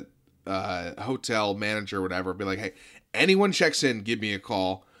the hotel manager or whatever, be like, hey, anyone checks in, give me a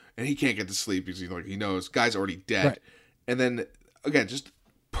call. And he can't get to sleep because he knows guy's already dead. Right. And then, again, just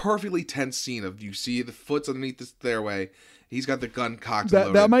perfectly tense scene of you see the foot's underneath the stairway. He's got the gun cocked and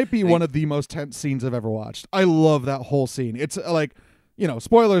loaded. That might be one of the most tense scenes I've ever watched. I love that whole scene. It's like...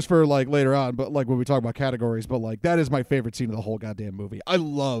 spoilers for like later on, but like when we talk about categories, but like that is my favorite scene of the whole goddamn movie. I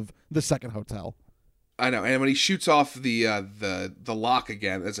love the second hotel. I know, and when he shoots off the lock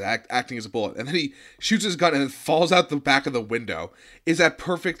again, that's acting as a bullet, and then he shoots his gun and then falls out the back of the window. Is that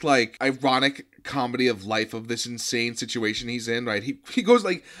perfect, like, ironic comedy of life of this insane situation he's in, right? He goes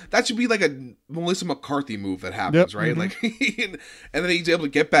like, that should be like a Melissa McCarthy move that happens, right? Mm-hmm. Like, and then he's able to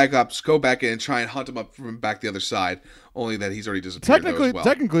get back up, go back in, and try and hunt him up from back the other side. Only that he's already disappeared.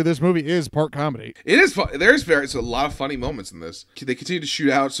 Technically, this movie is part comedy. It is fun. There's a lot of funny moments in this. They continue to shoot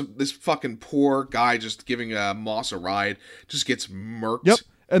out this fucking poor guy just giving Moss a ride, just gets murked. Yep.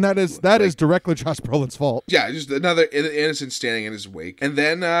 And that is directly Josh Brolin's fault. Yeah, just another innocent standing in his wake. And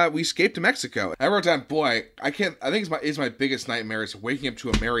then we escape to Mexico. I wrote down, boy, I think it's my biggest nightmare is waking up to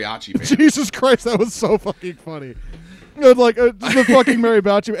a mariachi band. Jesus Christ, that was so fucking funny. Like the fucking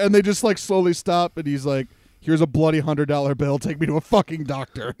mariachi, and they just like slowly stop, and he's like, "Here's a bloody $100 bill. Take me to a fucking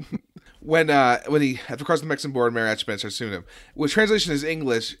doctor." When he after crossing the Mexican border, mariachi band starts suing him. What translation is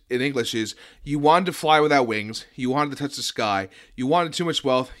English is, you wanted to fly without wings, you wanted to touch the sky, you wanted too much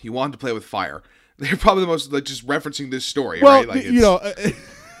wealth, you wanted to play with fire. They're probably the most like just referencing this story, well, right? Like,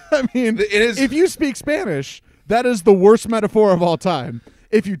 I mean, it is. If you speak Spanish, that is the worst metaphor of all time.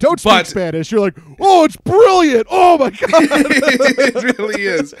 If you don't speak Spanish, you're like, oh, it's brilliant. Oh, my God. It really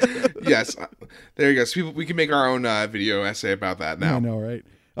is. Yes. There you go. So we can make our own video essay about that now. I know, right?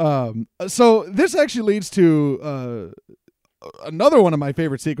 So this actually leads to another one of my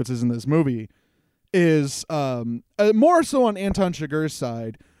favorite sequences in this movie is more so on Anton Chigurh's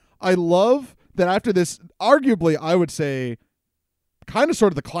side. I love that after this, arguably, I would say, kind of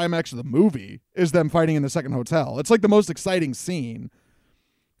sort of the climax of the movie is them fighting in the second hotel. It's like the most exciting scene.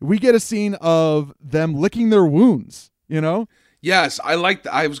 We get a scene of them licking their wounds, Yes, I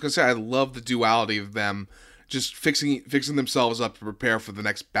was going to say, I love the duality of them just fixing themselves up to prepare for the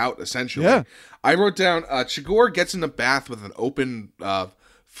next bout, essentially. Yeah. I wrote down, Chigurh gets in the bath with an open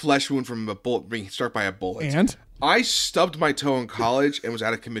flesh wound from a bullet, being struck by a bullet. And I stubbed my toe in college and was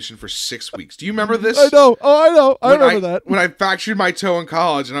out of commission for 6 weeks. Do you remember this? I know. Oh, I know. I remember that. When I fractured my toe in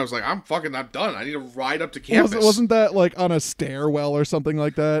college, and I was like, I'm done. I need to ride up to campus. Wasn't that like on a stairwell or something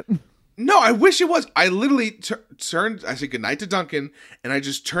like that? No, I wish it was. I literally turned. I said goodnight to Duncan, and I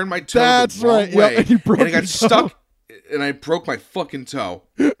just turned my toe That's the wrong right. way, Yep, and you broke and it got your toe. stuck, and I broke my fucking toe.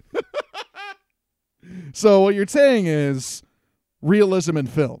 So what you're saying is realism in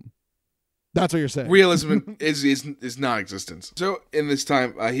film. That's what you're saying. Realism is non-existent. So in this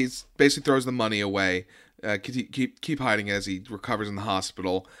time, he's basically throws the money away. Keep hiding it as he recovers in the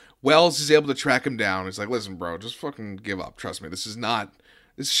hospital. Wells is able to track him down. He's like, "Listen, bro, just fucking give up. Trust me, this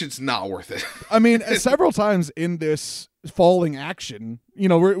shit's not worth it." I mean, several times in this falling action,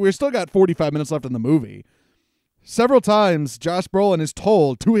 we're still got 45 minutes left in the movie. Several times, Josh Brolin is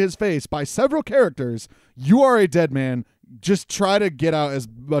told to his face by several characters, "You are a dead man. Just try to get out as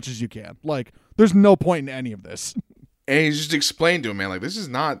much as you can." Like, there's no point in any of this. And he's just explained to him, man, like, this is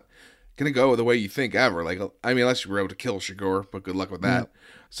not gonna go the way you think ever. Like, I mean, unless you were able to kill Chigurh, but good luck with that. Yeah.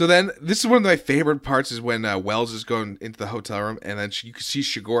 So then, this is one of my favorite parts is when Wells is going into the hotel room, and then you can see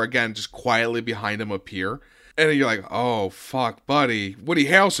Chigurh again just quietly behind him appear. And then you're like, oh, fuck, buddy. Woody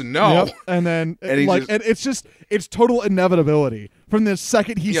Harrelson, no. Yep. And then, And he it's total inevitability. From the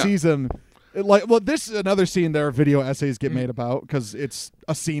second he Yeah. sees him, this is another scene there video essays get made about because it's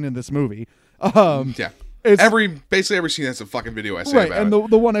a scene in this movie. Yeah. It's, Basically every scene has a fucking video essay right, about and it.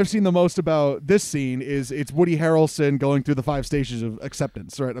 the one I've seen the most about this scene is it's Woody Harrelson going through the 5 stages of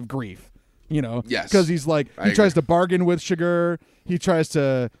acceptance, right, of grief. Yes. Because he's like, he tries to bargain with Chigurh. He tries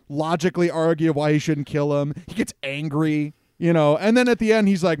to logically argue why he shouldn't kill him. He gets angry, and then at the end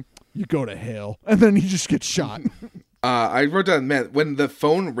he's like, "You go to hell," and then he just gets shot. I wrote down, man, when the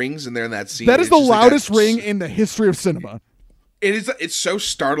phone rings in there in that scene. That is it's the just like loudest that- ring in the history of cinema. It's so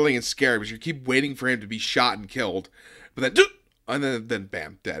startling and scary because you keep waiting for him to be shot and killed, but then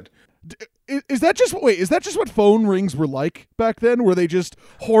bam, dead. Is that just what phone rings were like back then? Were they just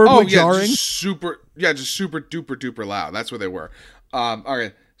horribly jarring? just super duper duper loud. That's what they were. All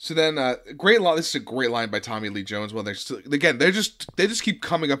right. So then, great line. This is a great line by Tommy Lee Jones. Well, they just keep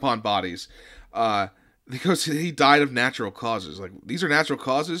coming upon bodies. Because he died of natural causes. Like, these are natural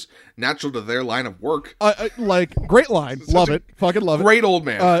causes, natural to their line of work. Great line. Love it. Fucking love it. Great old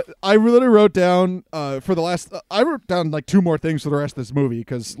man. I really wrote down for the last. I wrote down like 2 more things for the rest of this movie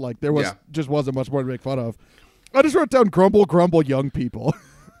because like there was just wasn't much more to make fun of. I just wrote down grumble, grumble, young people.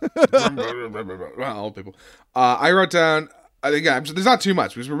 Well, old people. I wrote down. Again, there's not too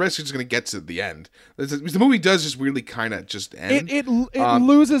much because we're basically just going to get to the end. The movie does just really kind of just end. It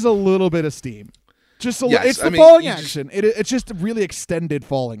loses a little bit of steam. Just Yes, it's the I mean, falling you action. It's just really extended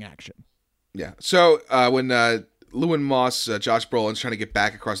falling action. Yeah. So when Lewin Moss, Josh Brolin's trying to get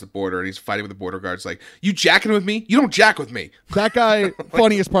back across the border, and he's fighting with the border guards, like, "You jacking with me? You don't jack with me." That guy,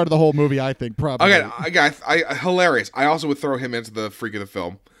 funniest part of the whole movie, I think, probably. Okay, I hilarious. I also would throw him into the freak of the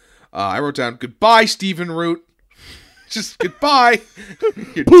film. I wrote down, "Goodbye, Stephen Root." Just goodbye.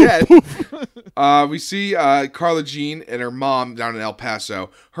 You're dead. We see Carla Jean and her mom down in El Paso.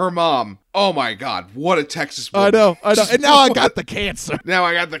 Her mom, oh my God, what a Texas woman. I know. And now I got the cancer. Now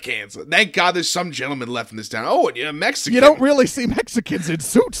I got the cancer. Thank God there's some gentleman left in this town. Oh, and you're Mexican. You don't really see Mexicans in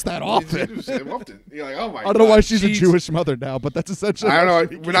suits that often. You're like, oh my God. I don't know why she's a Jewish mother now, but that's essentially. I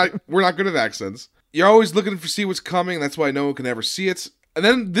don't know. We're not good at accents. You're always looking to see what's coming. That's why no one can ever see it. And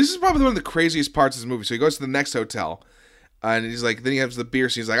then this is probably one of the craziest parts of this movie. So he goes to the next hotel. And he's like, then he has the beer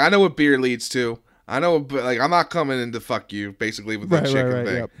scene. He's like, I know what beer leads to. I know, like, I'm not coming in to fuck you, basically, with that chicken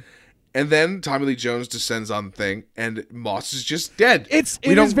thing. Yep. And then Tommy Lee Jones descends on the thing, and Moss is just dead. It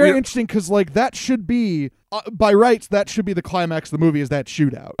is very interesting because, like, that should be, by rights, that should be the climax of the movie is that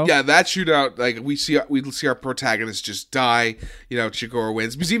shootout. Yeah, that shootout, like, we see our protagonist just die. Chigurh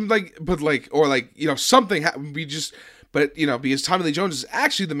wins. Because even, something happened. But, because Tommy Lee Jones is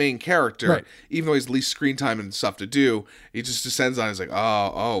actually the main character, right. Even though he's least screen time and stuff to do, he just descends on it. He's like,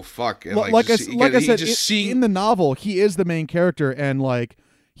 oh, fuck. And like I said, in the novel, he is the main character, and, like,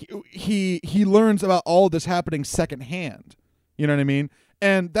 he learns about all of this happening secondhand. You know what I mean?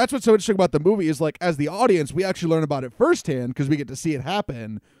 And that's what's so interesting about the movie is, like, as the audience, we actually learn about it firsthand because we get to see it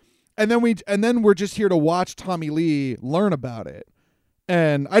happen. And then we're just here to watch Tommy Lee learn about it.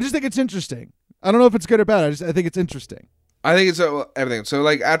 And I just think it's interesting. I don't know if it's good or bad. I think it's interesting. I think it's everything. So,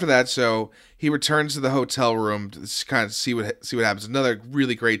 like, after that, so he returns to the hotel room to kind of see what happens. Another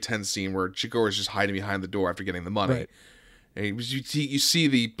really great tense scene where Chigurh is just hiding behind the door after getting the money. Right. And you see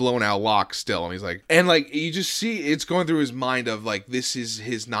the blown out lock still, and he's like, and like you just see it's going through his mind of like this is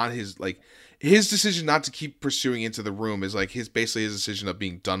his his decision not to keep pursuing Into the Room is like basically his decision of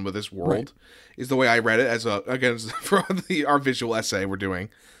being done with this world, is the way I read it as for our visual essay we're doing.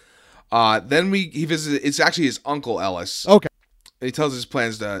 Then he visited. It's actually his uncle Ellis. Okay. And he tells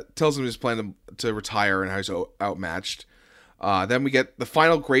him his plan to retire and how he's outmatched. Then we get the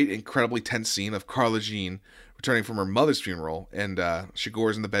final great, incredibly tense scene of Carla Jean returning from her mother's funeral, and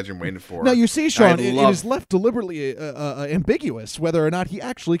Shigor's in the bedroom waiting for her. Now, you see, Sean, it is left deliberately ambiguous whether or not he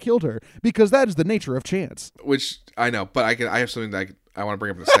actually killed her, because that is the nature of chance. Which, I know, but I have something that I want to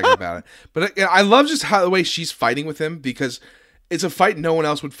bring up in a second about it. But I love just the way she's fighting with him, because it's a fight no one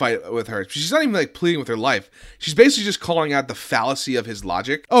else would fight with her. She's not even like pleading with her life. She's basically just calling out the fallacy of his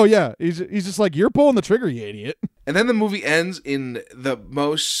logic. Oh, yeah. He's just like, you're pulling the trigger, you idiot. And then the movie ends in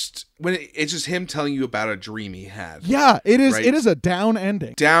when it's just him telling you about a dream he had. Yeah, it is. Right? It is a down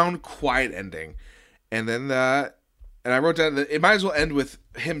ending. Down, quiet ending. And then and I wrote down that it might as well end with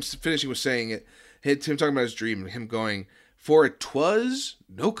him finishing with saying it, him talking about his dream, and him going, "For it 'twas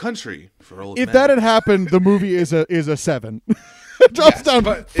no country for old men." If that had happened, the movie is a 7. It drops down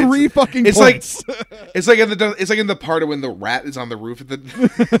 3 fucking points. It's like in the part of when the rat is on the roof of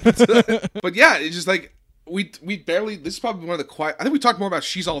the. But yeah, it's just like we barely. This is probably one of the quiet. I think we talked more about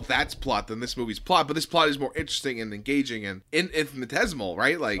She's All That's plot than this movie's plot, but this plot is more interesting and engaging and infinitesimal,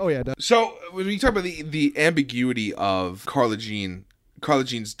 right? Like, oh yeah. So when you talk about the ambiguity of Carla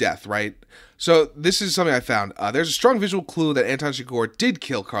Jean's death, right? So this is something I found. There's a strong visual clue that Anton Chigurh did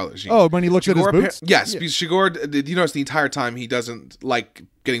kill Carla Jean. Oh, when he looked at his boots? Yes, because Chigurh, did you notice the entire time he doesn't like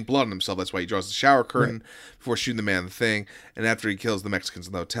getting blood on himself? That's why he draws the shower curtain before shooting the man in the thing. And after he kills the Mexicans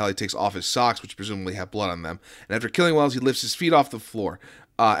in the hotel, he takes off his socks, which presumably have blood on them. And after killing Wells, he lifts his feet off the floor.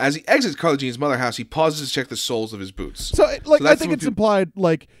 As he exits Carla Jean's mother house, he pauses to check the soles of his boots. So I think it's implied,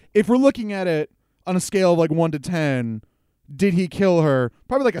 like, if we're looking at it on a scale of like 1 to 10, did he kill her?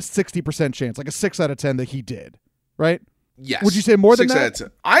 Probably like a 60% chance, like a 6 out of 10 that he did, right? Yes. Would you say more than 6 that? out of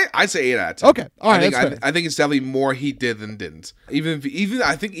 10. I'd say 8 out of 10. Okay. All right. I think it's definitely more he did than didn't. Even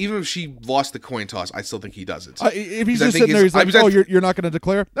if she lost the coin toss, I still think he does it. If he's just sitting there, he's like, "Oh, you're not going to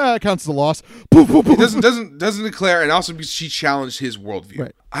declare? It counts as a loss." He doesn't declare, and also because she challenged his worldview.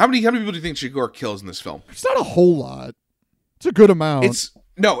 Right. How many people do you think Chigurh kills in this film? It's not a whole lot. It's a good amount.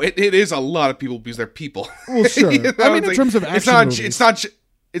 It is a lot of people because they're people. Well, sure. You know, I mean, in terms of action movies.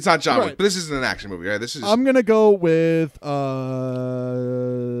 It's not John Wick, but this isn't an action movie, right? I'm gonna go with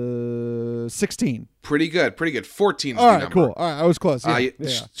 16. Pretty good. 14 is all the right, number. Cool. All right, I was close. Yeah.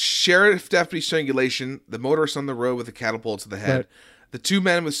 Sheriff deputy strangulation, the motorist on the road with a catapult to the head, the 2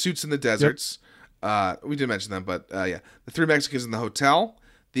 men with suits in the deserts. Yep. We did mention them, but the 3 Mexicans in the hotel,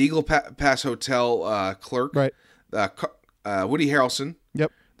 the Eagle Pass Hotel clerk, right? Woody Harrelson.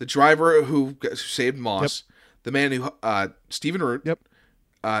 Yep. The driver who saved Moss. Yep. The man who Stephen Root. Yep.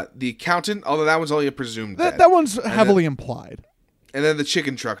 The accountant, although that one's only a presumed dead. That one's heavily implied. And then the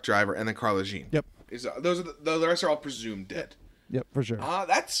chicken truck driver, and then Carla Jean. Yep. The rest are all presumed dead. Yep, for sure.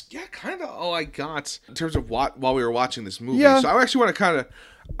 That's kind of all I got in terms of while we were watching this movie. Yeah. So I actually want to kind of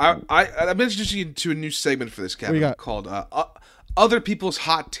I'm introducing you to a new segment for this, Kevin, called Other People's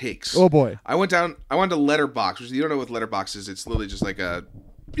Hot Takes. Oh boy. I went to Letterboxd, which you don't know what Letterboxd is. It's literally just like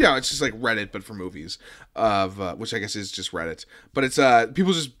it's just like Reddit, but for movies, which I guess is just Reddit. But it's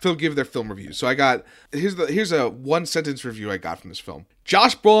people just give their film reviews. So here's a 1-sentence review I got from this film.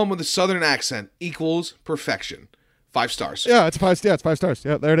 Josh Brolin with a Southern accent equals perfection. 5 stars. Yeah, it's 5 stars.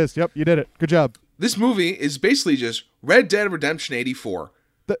 Yeah, there it is. Yep, you did it. Good job. This movie is basically just Red Dead Redemption 84.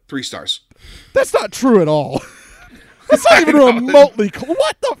 3 stars. That's not true at all. It's not even remotely cool.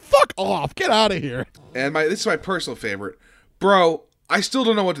 What the fuck off? Get out of here. And this is my personal favorite. Bro, I still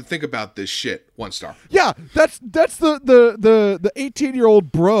don't know what to think about this shit. 1 star. Yeah, that's the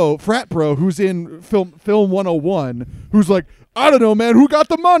 18-year-old frat bro who's in film 101 who's like, I don't know, man, who got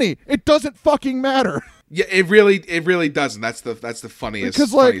the money? It doesn't fucking matter. Yeah, it really doesn't. That's the funniest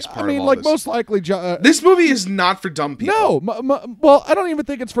part of all this. Most likely this movie is not for dumb people. No, well, I don't even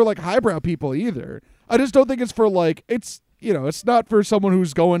think it's for like highbrow people either. I just don't think it's for like it's not for someone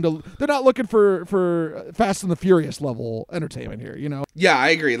who's going to. They're not looking for Fast and the Furious level entertainment here. Yeah,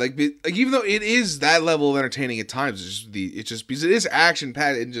 I agree. Like even though it is that level of entertaining at times, it's just because it is action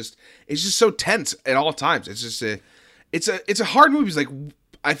packed and it's just so tense at all times. It's just it's a hard movie. It's like.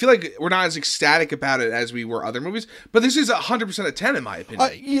 I feel like we're not as ecstatic about it as we were other movies, but this is 100% a 10 in my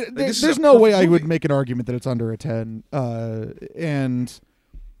opinion. There's no way I would make an argument that it's under a 10. And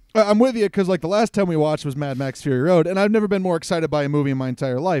I'm with you because like the last time we watched was Mad Max Fury Road, and I've never been more excited by a movie in my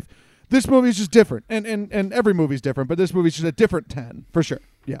entire life. This movie's just different, and every movie's different, but this movie's just a different 10 for sure.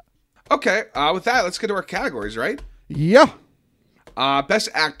 Yeah. Okay, with that, let's get to our categories, right? Yeah. Best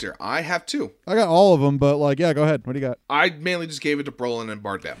actor. I have 2. I got all of them, but yeah, go ahead. What do you got? I mainly just gave it to Brolin and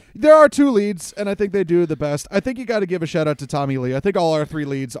Bardem. There are 2 leads, and I think they do the best. I think you got to give a shout out to Tommy Lee. I think all our 3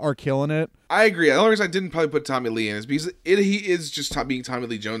 leads are killing it. I agree. The only reason I didn't probably put Tommy Lee in is because he is just being Tommy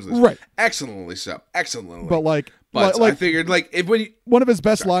Lee Jones. Right. Excellently so. Excellently. But But I figured if when you, one of his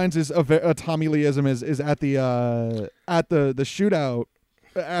best lines is a Tommy Lee-ism is at the shootout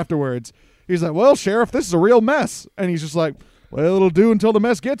afterwards. He's like, "Well, Sheriff, this is a real mess," and he's just like, "Well, it'll do until the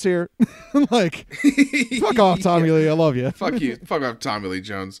mess gets here." Like, fuck off, Tommy Lee. I love you. Fuck you. Fuck off, Tommy Lee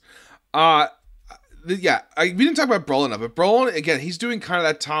Jones. We didn't talk about Brolin enough, but Brolin, again, he's doing kind of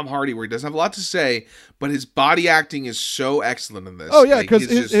that Tom Hardy where he doesn't have a lot to say, but his body acting is so excellent in this. Oh yeah, because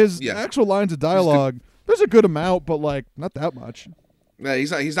his actual lines of dialogue, there's a good amount, but not that much. No,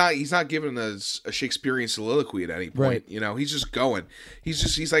 he's not giving us a Shakespearean soliloquy at any point. Right. You know, he's just going.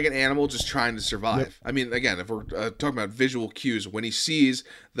 He's like an animal just trying to survive. Yep. I mean, again, if we're talking about visual cues, when he sees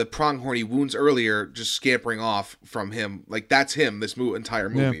the pronghorn he wounds earlier just scampering off from him, like that's him. This entire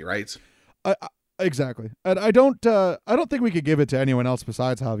movie, right? Exactly. And I don't think we could give it to anyone else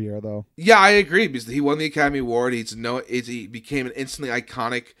besides Javier though. Yeah, I agree because he won the Academy Award. He became an instantly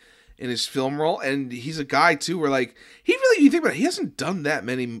iconic in his film role, and he's a guy too where you think about it, he hasn't done that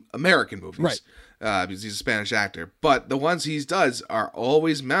many American movies, right? Because he's a Spanish actor, but the ones he does are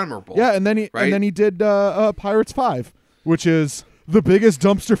always memorable. Yeah, and then he did Pirates 5, which is the biggest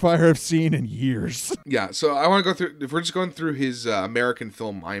dumpster fire I've seen in years. Yeah, so I want to go through. If we're just going through his American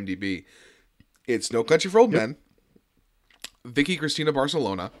film IMDb, it's No Country for Old Men, Vicky Cristina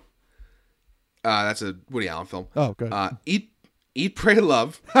Barcelona. That's a Woody Allen film. Oh, good. Eat, Pray,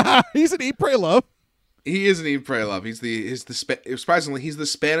 Love. He's an Eat, Pray, Love. He is an Eat, Pray, Love. Surprisingly, he's the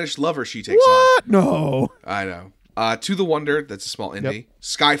Spanish lover she takes what? on. No. I know. To the Wonder, that's a small indie.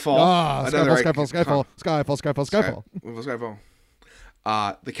 Skyfall.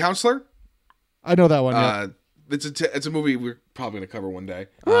 Skyfall. The Counselor. I know that one. Yeah. It's a movie we're probably going to cover one day.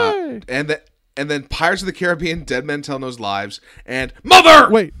 Right. And then Pirates of the Caribbean, Dead Men Tell No Lives, and Mother!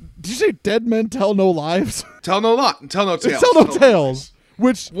 Wait, did you say Dead Men Tell No Lives? Tell No Tales. Tell No Tales.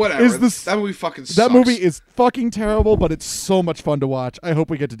 Which whatever. Is that movie fucking sucks. That movie is fucking terrible, but it's so much fun to watch. I hope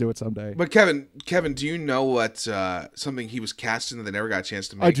we get to do it someday. But Kevin, do you know what something he was cast in that they never got a chance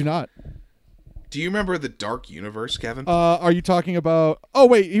to make? I do not. Do you remember the Dark Universe, Kevin? Are you talking about? Oh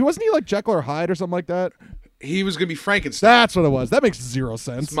wait, wasn't he like Jekyll or Hyde or something like that? He was gonna be Frankenstein. That's what it was. That makes zero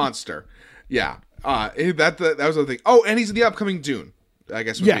sense. It's Monster. Yeah. That was the thing. Oh, and he's in the upcoming Dune. I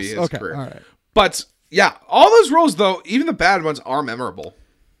guess would be his career. All right. But yeah, all those roles though, even the bad ones, are memorable.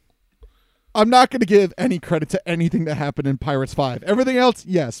 I'm not going to give any credit to anything that happened in Pirates 5. Everything else,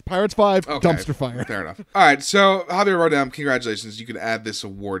 yes. Pirates 5, okay, dumpster fire. Fair enough. All right, so Javier Bardem, congratulations. You can add this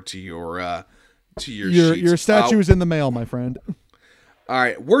award to your sheet. Your statue is in the mail, my friend. All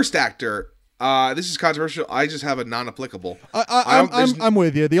right, worst actor. This is controversial. I just have a non-applicable. I'm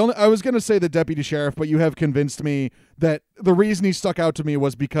with you. I was going to say the deputy sheriff, but you have convinced me that the reason he stuck out to me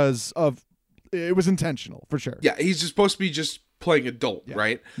was because of it was intentional for sure. Yeah, he's just supposed to be just playing adult,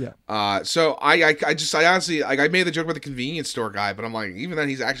 right? Yeah. So I honestly I made the joke about the convenience store guy, but I'm like, even then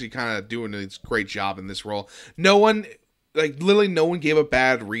he's actually kind of doing a great job in this role. No one gave a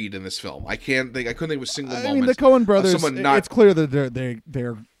bad read in this film. I couldn't think of a single moment. I mean, the Coen brothers. It's clear that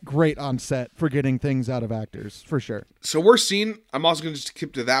they're great on set for getting things out of actors for sure. So worst scene. I'm also going to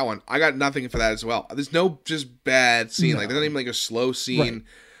skip to that one. I got nothing for that as well. There's no just bad scene. No. Like there's not even like a slow scene. Right.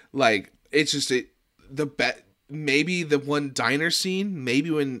 Like it's just maybe the one diner scene.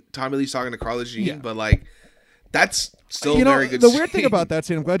 Maybe when Tommy Lee's talking to Carla Jean, but like that's still a very good the scene. weird thing about that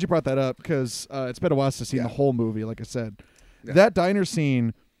scene, I'm glad you brought that up because it's been a while since I've seen the whole movie, like I said. Yeah. That diner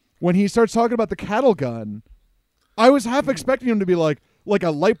scene, when he starts talking about the cattle gun, I was half expecting him to be like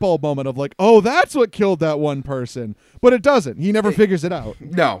a light bulb moment of like, oh, that's what killed that one person. But it doesn't. He never figures it out.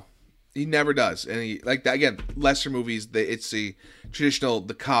 No, he never does. And he, like that, again, lesser movies, it's the traditional,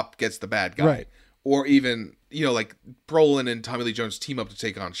 the cop gets the bad guy. Right. Or even, like Brolin and Tommy Lee Jones team up to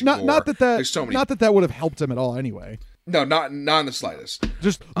take on Shakur. Not that There's so many. Not that would have helped him at all anyway. No, not in the slightest.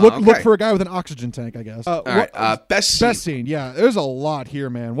 Just look for a guy with an oxygen tank, I guess. All right, best scene. Yeah, there's a lot here,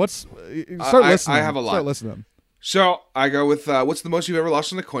 man. Start listening. I have a lot. Start listening. So I go with what's the most you've ever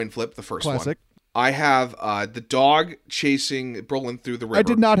lost on a coin flip? The first Classic. one. I have the dog chasing Brolin through the river. I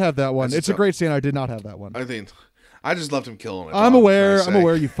did not have that one. It's a great scene. I did not have that one. I think I just loved him killing it. I'm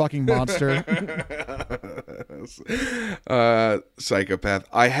aware, you fucking monster. Psychopath.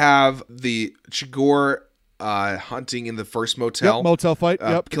 I have the Chigurh hunting in the first motel. Yep, motel fight.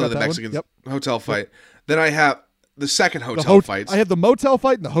 Yep, killing got the that one. Mexicans. Yep. Hotel fight. Then I have the second The hotel fight. I have the motel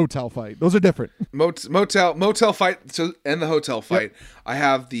fight and the hotel fight. Those are different. Motel fight and the hotel fight. I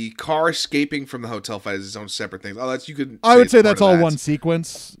have the car escaping from the hotel fight as its own separate things. Oh, that's you could. I would say it's part that's of all that. one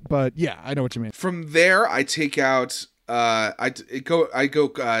sequence, but yeah, I know what you mean. From there, I take out. I go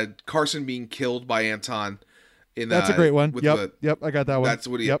Carson being killed by Anton. That's a great one. with Yep, I got that one. That's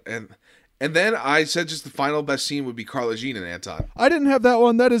what he. Yep. And then I said just the final best scene would be Carla Jean and Anton. I didn't have that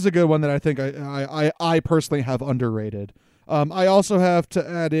one. That is a good one that I think I personally have underrated. I also have to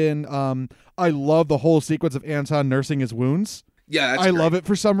add in. I love the whole sequence of Anton nursing his wounds. Yeah, that's I great. love it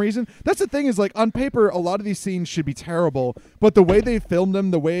for some reason. That's the thing is like on paper, a lot of these scenes should be terrible, but the way they filmed them,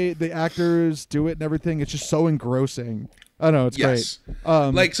 the way the actors do it and everything, it's just so engrossing. I don't know, it's Yes.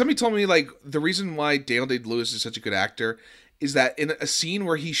 great. Like somebody told me, like the reason why Daniel Day-Lewis is such a good actor is that in a scene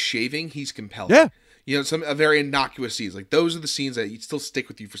where he's shaving, he's compelling. Yeah. You know, a very innocuous scenes. Like those are the scenes that still stick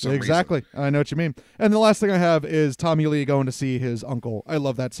with you for some reason. Exactly. I know what you mean. And the last thing I have is Tommy Lee going to see his uncle. I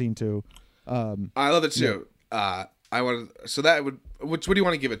love that scene too. I love it too. I want so that would. What do you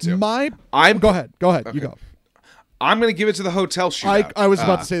want to give it to? Go ahead. Okay. You go. I'm going to give it to the hotel shootout. I was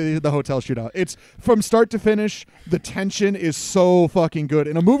about to say the hotel shootout. It's from start to finish. The tension is so fucking good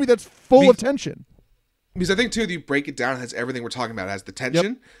in a movie that's full of tension. Because I think too, if you break it down, it has everything we're talking about. It has the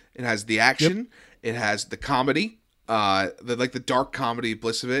tension, it has the action, it has the comedy, the dark comedy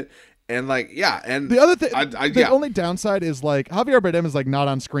bliss of it, and and the other thing, the only downside is like Javier Bardem is like not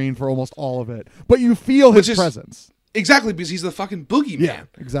on screen for almost all of it, but you feel his presence. Exactly, because he's the fucking boogeyman. Yeah,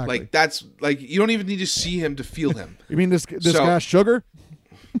 exactly. Like that's like you don't even need to see him to feel him. You mean this guy Sugar?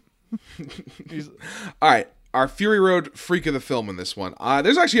 All right. Our Fury Road freak of the film in this one.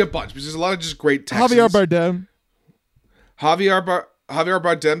 There's actually a bunch because there's a lot of just great Texans. Javier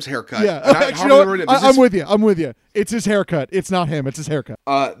Bardem's haircut. Yeah, actually, I'm with you. I'm with you. It's his haircut. It's not him. It's his haircut.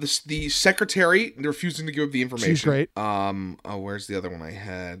 The secretary refusing to give up the information. She's great. Where's the other one I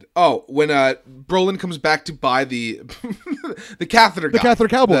had? Oh, when Brolin comes back to buy the the catheter guy. The catheter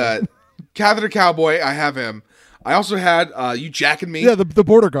cowboy. The catheter cowboy. I have him. I also had You Jack and Me. Yeah, the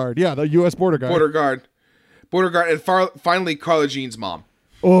border guard. Yeah, the U.S. border guard. Border guard, and finally Carla Jean's mom.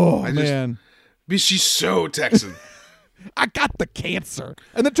 Oh man, because she's so Texan. I got the cancer,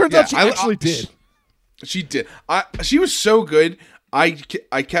 and it turns out she actually did. She did. She was so good. I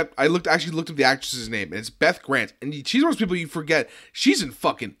actually looked up the actress's name, and it's Beth Grant, and she's one of those people you forget. She's in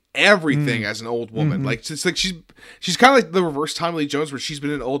fucking everything as an old woman. Mm-hmm. Like it's like she's kind of like the reverse Tommy Lee Jones, where she's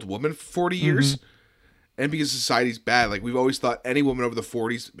been an old woman for 40 years. And because society's bad, like we've always thought any woman over the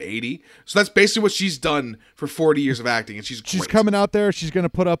 40s, 80. So that's basically what she's done for 40 years of acting, and she's great. Coming out there. She's going to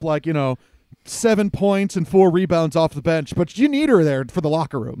put up 7 points and 4 rebounds off the bench, but you need her there for the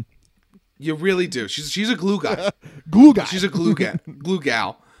locker room. You really do. She's a glue guy. Glue guy. She's a glue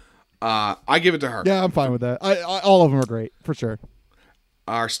gal. I give it to her. Yeah, I'm fine with that. All of them are great for sure.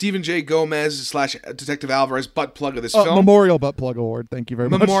 Our Stephen J. Gomez / Detective Alvarez butt plug of this film. Memorial butt plug award. Thank you very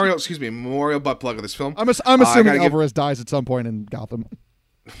much. Memorial butt plug of this film. I'm assuming Alvarez dies at some point in Gotham.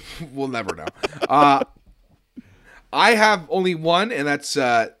 We'll never know. I have only one, and that's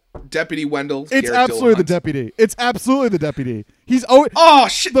Deputy Wendell. It's Garrett absolutely the Dillahunt. deputy. It's absolutely the deputy. He's always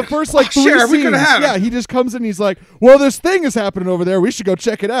shit. The first 3 Sheriff, scenes. we could have. Yeah, he just comes in. And he's like, "Well, this thing is happening over there. We should go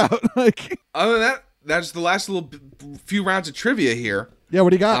check it out." Like, other than that, that's the last few rounds of trivia here. Yeah,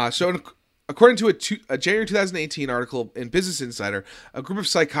 what do you got? According to a January 2018 article in Business Insider, a group of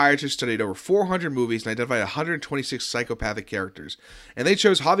psychiatrists studied over 400 movies and identified 126 psychopathic characters. And they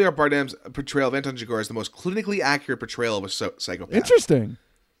chose Javier Bardem's portrayal of Anton Chigurh as the most clinically accurate portrayal of a psychopath. Interesting.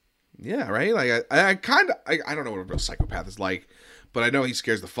 Yeah, right? Like, I don't know what a real psychopath is like, but I know he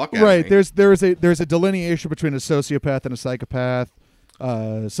scares the fuck out of me. Right. There's a delineation between a sociopath and a psychopath.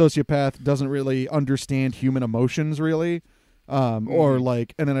 Sociopath doesn't really understand human emotions, really. And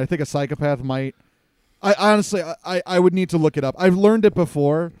then I think a psychopath might. I honestly would need to look it up. I've learned it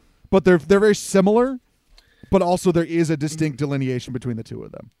before, but they're very similar, but also there is a distinct delineation between the two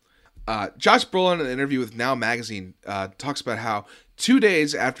of them. Josh Brolin, in an interview with Now Magazine, talks about how 2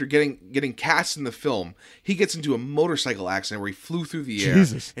 days after getting cast in the film, he gets into a motorcycle accident where he flew through the air.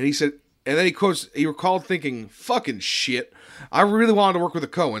 Jesus. And he said, and then he recalled thinking, "Fucking shit, I really wanted to work with the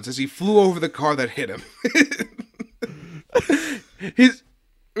Coens," as he flew over the car that hit him.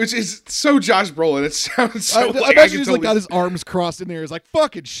 Which is so Josh Brolin. It sounds so. I imagine he's got his arms crossed in there. He's like,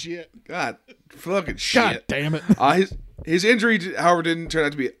 "Fucking shit, God, fucking shit, God damn it." His injury, however, didn't turn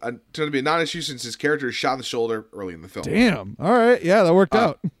out to be a non-issue since his character is shot in the shoulder early in the film. Damn. All right. Yeah, that worked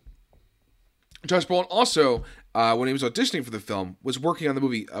out. Josh Brolin also when he was auditioning for the film, was working on the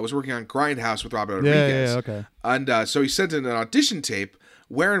movie. Was working on Grindhouse with Robert Yeah, Rodriguez. yeah, okay. And so he sent in an audition tape,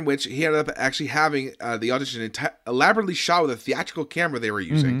 in which he ended up actually having the audition elaborately shot with a theatrical camera they were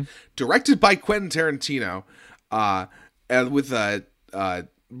using, directed by Quentin Tarantino, and with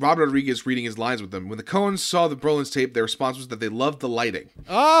Robert Rodriguez reading his lines with them. When the Coens saw the Brolin's tape, their response was that they loved the lighting.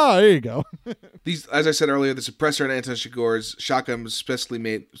 Ah, there you go. These, as I said earlier, the suppressor in Anton Chigurh's shotgun was specially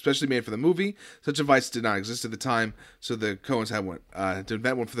made for the movie. Such a device did not exist at the time, so the Coens had one to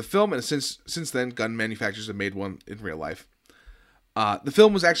invent one for the film, and since then, gun manufacturers have made one in real life. The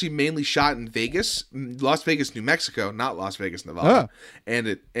film was actually mainly shot in Las Vegas, New Mexico, not Las Vegas, Nevada,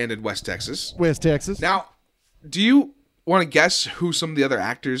 and in West Texas. West Texas. Now, do you want to guess who some of the other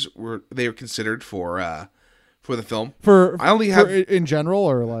actors were considered for the film? I only have in general,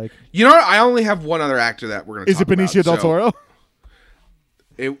 or like, you know what? I only have one other actor that we're going to. Is it Benicio del Toro?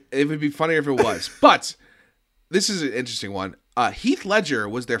 It would be funnier if it was, but this is an interesting one. Heath Ledger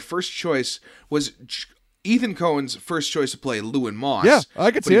was their first choice. Was Ethan Coen's first choice to play Lewin Moss? Yeah,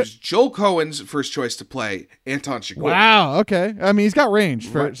 I could see it. Was Joel Coen's first choice to play Anton Chigurh. Wow. Okay. I mean, he's got range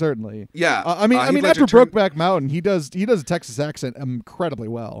for certainly. Yeah. I mean, after Brokeback Mountain, he does a Texas accent incredibly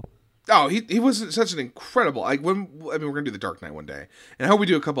well. Oh, he was such an incredible. We're gonna do The Dark Knight one day, and I hope we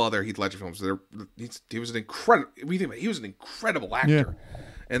do a couple other Heath Ledger films. He was an incredible. He was an incredible actor. Yeah.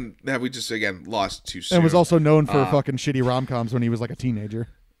 And that we just again lost too soon. And was also known for fucking shitty rom-coms when he was like a teenager.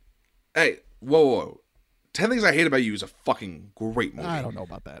 Hey, whoa. 10 Things I Hate About You is a fucking great movie. I don't know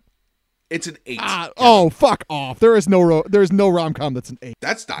about that. It's an 8. Oh, fuck off. There is no rom-com that's an 8.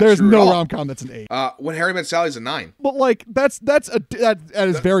 That's not There's true no at all. rom-com that's an 8. When Harry Met Sally's a 9. But like that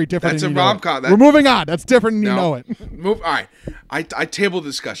is very different. That's than a you know rom-com. We're moving on. That's different than you know it. All right. I tabled the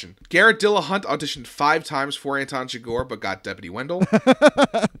discussion. Garrett Dillahunt auditioned 5 times for Anton Chigurh, but got Deputy Wendell.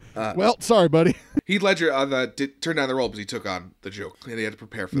 Well, sorry, buddy. Heath Ledger turned down the role because he took on the Joker, and he had to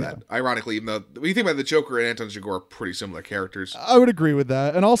prepare for that. Ironically, even though when you think about the Joker and Anton Chigurh are pretty similar characters. I would agree with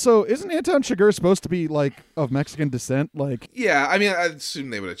that. And also, isn't Anton Chigurh supposed to be like of Mexican descent? Like, yeah, I mean, I assume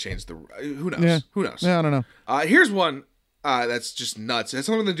they would have changed the. Who knows? Yeah. Who knows? Yeah, I don't know. Here's one that's just nuts. It has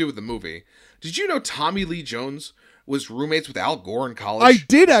something to do with the movie. Did you know Tommy Lee Jones was roommates with Al Gore in college? I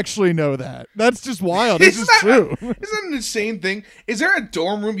did actually know that. That's just wild. This is true. Isn't that an insane thing? Is there a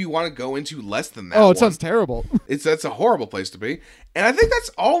dorm room you want to go into less than that? Oh, it sounds terrible. That's a horrible place to be. And I think that's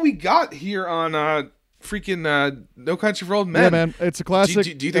all we got here on freaking No Country for Old Men. Yeah, man. It's a classic. Do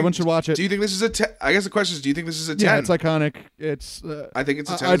you think, everyone should watch it. Do you think this is a 10? I guess the question is, do you think this is a 10? Yeah, it's iconic. It's. I think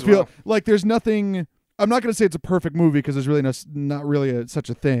it's a 10 I as feel well. like there's nothing. I'm not going to say it's a perfect movie because there's really not really such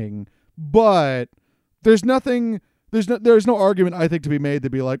a thing. But there's nothing. There's no argument I think to be made to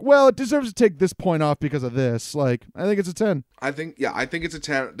be like, well, it deserves to take this point off because of this. Like, I think it's a 10. I think it's a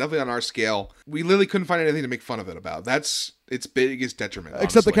 10. Definitely on our scale. We literally couldn't find anything to make fun of it about. That's its biggest detriment.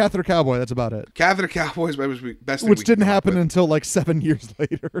 Except the honestly. Catheter Cowboy. That's about it. Catheter Cowboys was the best thing Which we didn't could come up happen with. until like 7 years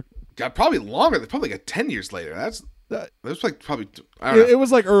later. God, probably longer. Probably like 10 years later. That was like probably. I don't know. It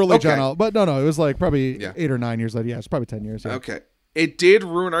was like early Okay. John Oliver, but no, it was like probably Yeah. 8 or 9 years later. Yeah, it's probably 10 years. Yeah. Okay, it did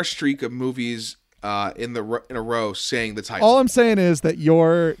ruin our streak of movies in a row saying the title. All I'm saying is that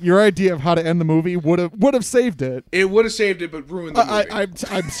your idea of how to end the movie would have saved it. It would have saved it, but ruined the movie.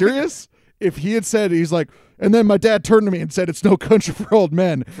 I'm serious. If he had said, he's like, and then my dad turned to me and said, "It's No Country for Old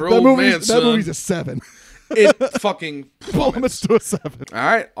Men." That movie's a 7. It fucking Plummets plummets. to a 7. All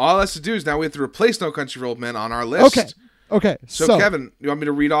right, all that's to do is now we have to replace No Country for Old Men on our list. Okay. So Kevin, you want me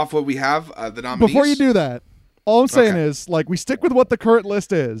to read off what we have? The nominees. Before you do that, all I'm saying Okay. is, like, we stick with what the current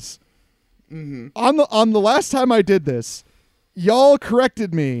list is. Mm-hmm. On the last time I did this, y'all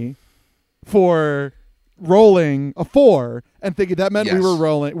corrected me for rolling a 4 and thinking that meant Yes.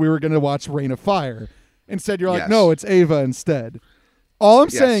 we were going to watch Reign of Fire. Instead, you're like, Yes. no, it's Ava instead. All I'm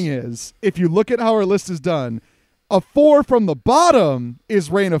Yes. saying is, if you look at how our list is done, a 4 from the bottom is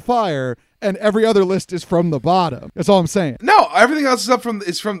Reign of Fire, and every other list is from the bottom. That's all I'm saying. No, everything else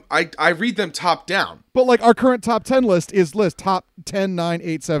is from. I read them top down. But like our current top 10 list is top 10, 9,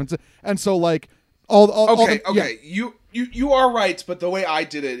 8, 7, and so like all Okay, the, okay. You are right, but the way I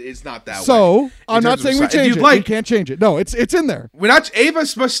did it is not that way. So In I'm not terms of saying we si- if change you'd it. like- We can't change it. No, it's in there. We're not. Ava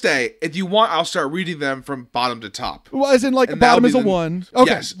must stay. If you want, I'll start reading them from bottom to top. Well, as in like the And that'll bottom be is a the- 1.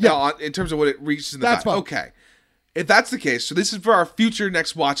 Okay, Yes. yeah. No, in terms of what it reaches in the That's top. fine. Okay. If that's the case, so this is for our future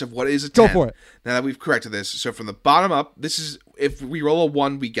next watch of what is a 10. Go for it. Now that we've corrected this, so from the bottom up, this is if we roll a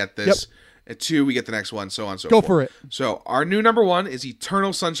 1, we get this. At 2, we get the next one, so on and so Go forth. for it. So our new number 1 is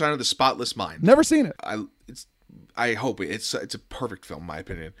Eternal Sunshine of the Spotless Mind. Never seen it. I hope it's a perfect film, in my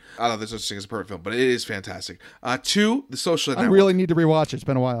opinion. I don't know if there's such thing as a perfect film, but it is fantastic. 2, The Social I Network. really need to rewatch it. It's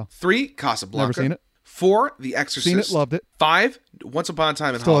been a while. 3, Casablanca. Never seen it. 4, The Exorcist. Seen it, loved it. 5, Once Upon a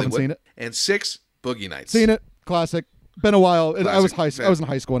Time in Still haven't Hollywood. seen it. And 6, Boogie Nights. Seen it. Classic. Been a while. I was Classic. I was in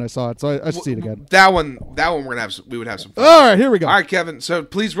high school when I saw it, so I should see it again. That one we would have some fun. All right, here we go. All right, Kevin. So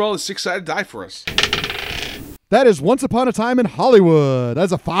please roll a 6-sided die for us. That is Once Upon a Time in Hollywood.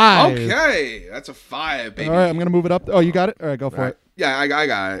 That's a 5. Okay, that's a 5, baby. All right, I'm gonna move it up. Oh, you got it. All right, go for All right. it. Yeah, I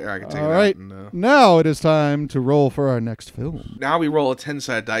got it. I can take it All out right. and, Now it is time to roll for our next film. now we roll a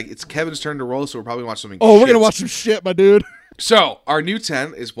 10-sided die. It's Kevin's turn to roll, so we'll probably watch something. Oh, we're shit. gonna watch some shit, my dude. So our new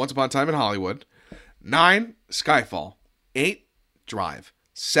 10 is Once Upon a Time in Hollywood. 9, Skyfall. 8, Drive.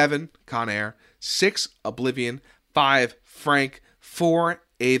 7, Con Air. 6, Oblivion. 5, Frank. 4,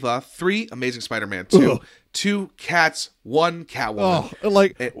 Ava. 3, Amazing Spider-Man 2. Ugh. 2, Cats. 1, Catwoman. Oh,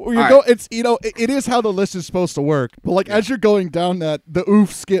 like all you right. go. It's it is how the list is supposed to work. But like as you're going down that, the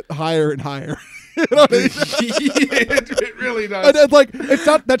oofs get higher and higher. You know what I mean? it really does. And it's like it's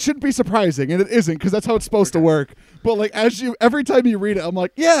not that shouldn't be surprising, and it isn't because that's how it's supposed to work. But like every time you read it, I'm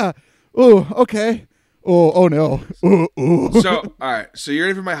like, yeah, oh, okay, oh no, So, all right. So you're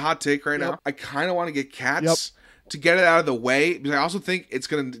ready for my hot take right now? I kind of want to get Cats to get it out of the way because I also think it's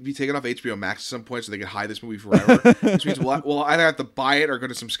going to be taken off HBO Max at some point so they can hide this movie forever. Which means we'll either have to buy it or go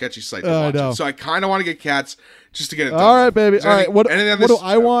to some sketchy site to watch know. it. So I kind of want to get Cats just to get it done. All right, baby. Is there All right, anything on what do this-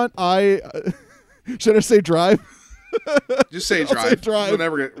 I want? Should I say Drive? Just say I'll say Drive. Drive.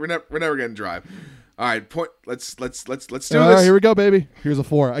 We're never getting Drive. All right, let's do All this. right, here we go, baby. Here's a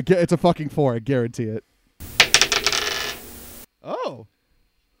 4. It's a fucking 4. I guarantee it. Oh.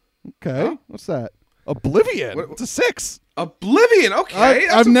 Okay. Huh? What's that? Oblivion. What- It's a 6. Oblivion. Okay,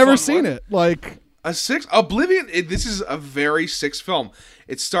 that's I've a never fun seen one. it. Like, A 6? Oblivion, this is a very 6 film.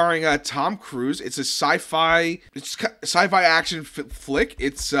 It's starring Tom Cruise. It's a sci-fi action flick.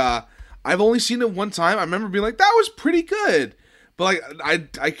 It's I've only seen it one time. I remember being like, that was pretty good. But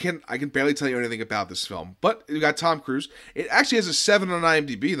like I can barely tell you anything about this film. But you got Tom Cruise. It actually has a 7 on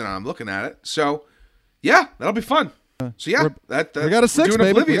IMDb then I'm looking at it. So yeah, that'll be fun. So yeah, we got a 6,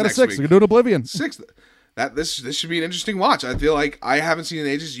 baby. We got a 6. We're doing Oblivion. 6. This should be an interesting watch. I feel like I haven't seen it in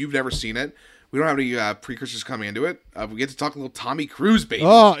ages. You've never seen it. We don't have any precursors coming into it. We get to talk a little Tommy Cruise, baby.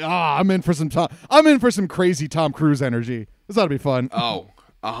 I'm in for some crazy Tom Cruise energy. This ought to be fun. Oh,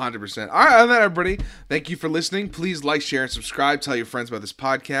 100%. All right, other than that, everybody, thank you for listening. Please like, share, and subscribe. Tell your friends about this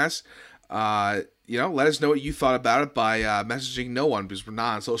podcast. Let us know what you thought about it by messaging no one because we're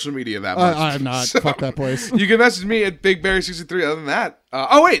not on social media that much. I'm not. So, Fuck that place. You can message me at BigBarry63. Other than that,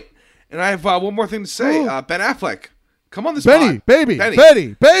 wait, and I have one more thing to say. Ben Affleck, come on this Benny, pod. baby, Benny. Benny,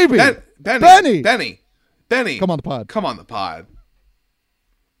 baby, Benny. Benny. Come on the pod. Come on the pod.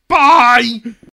 Come on the pod. Bye.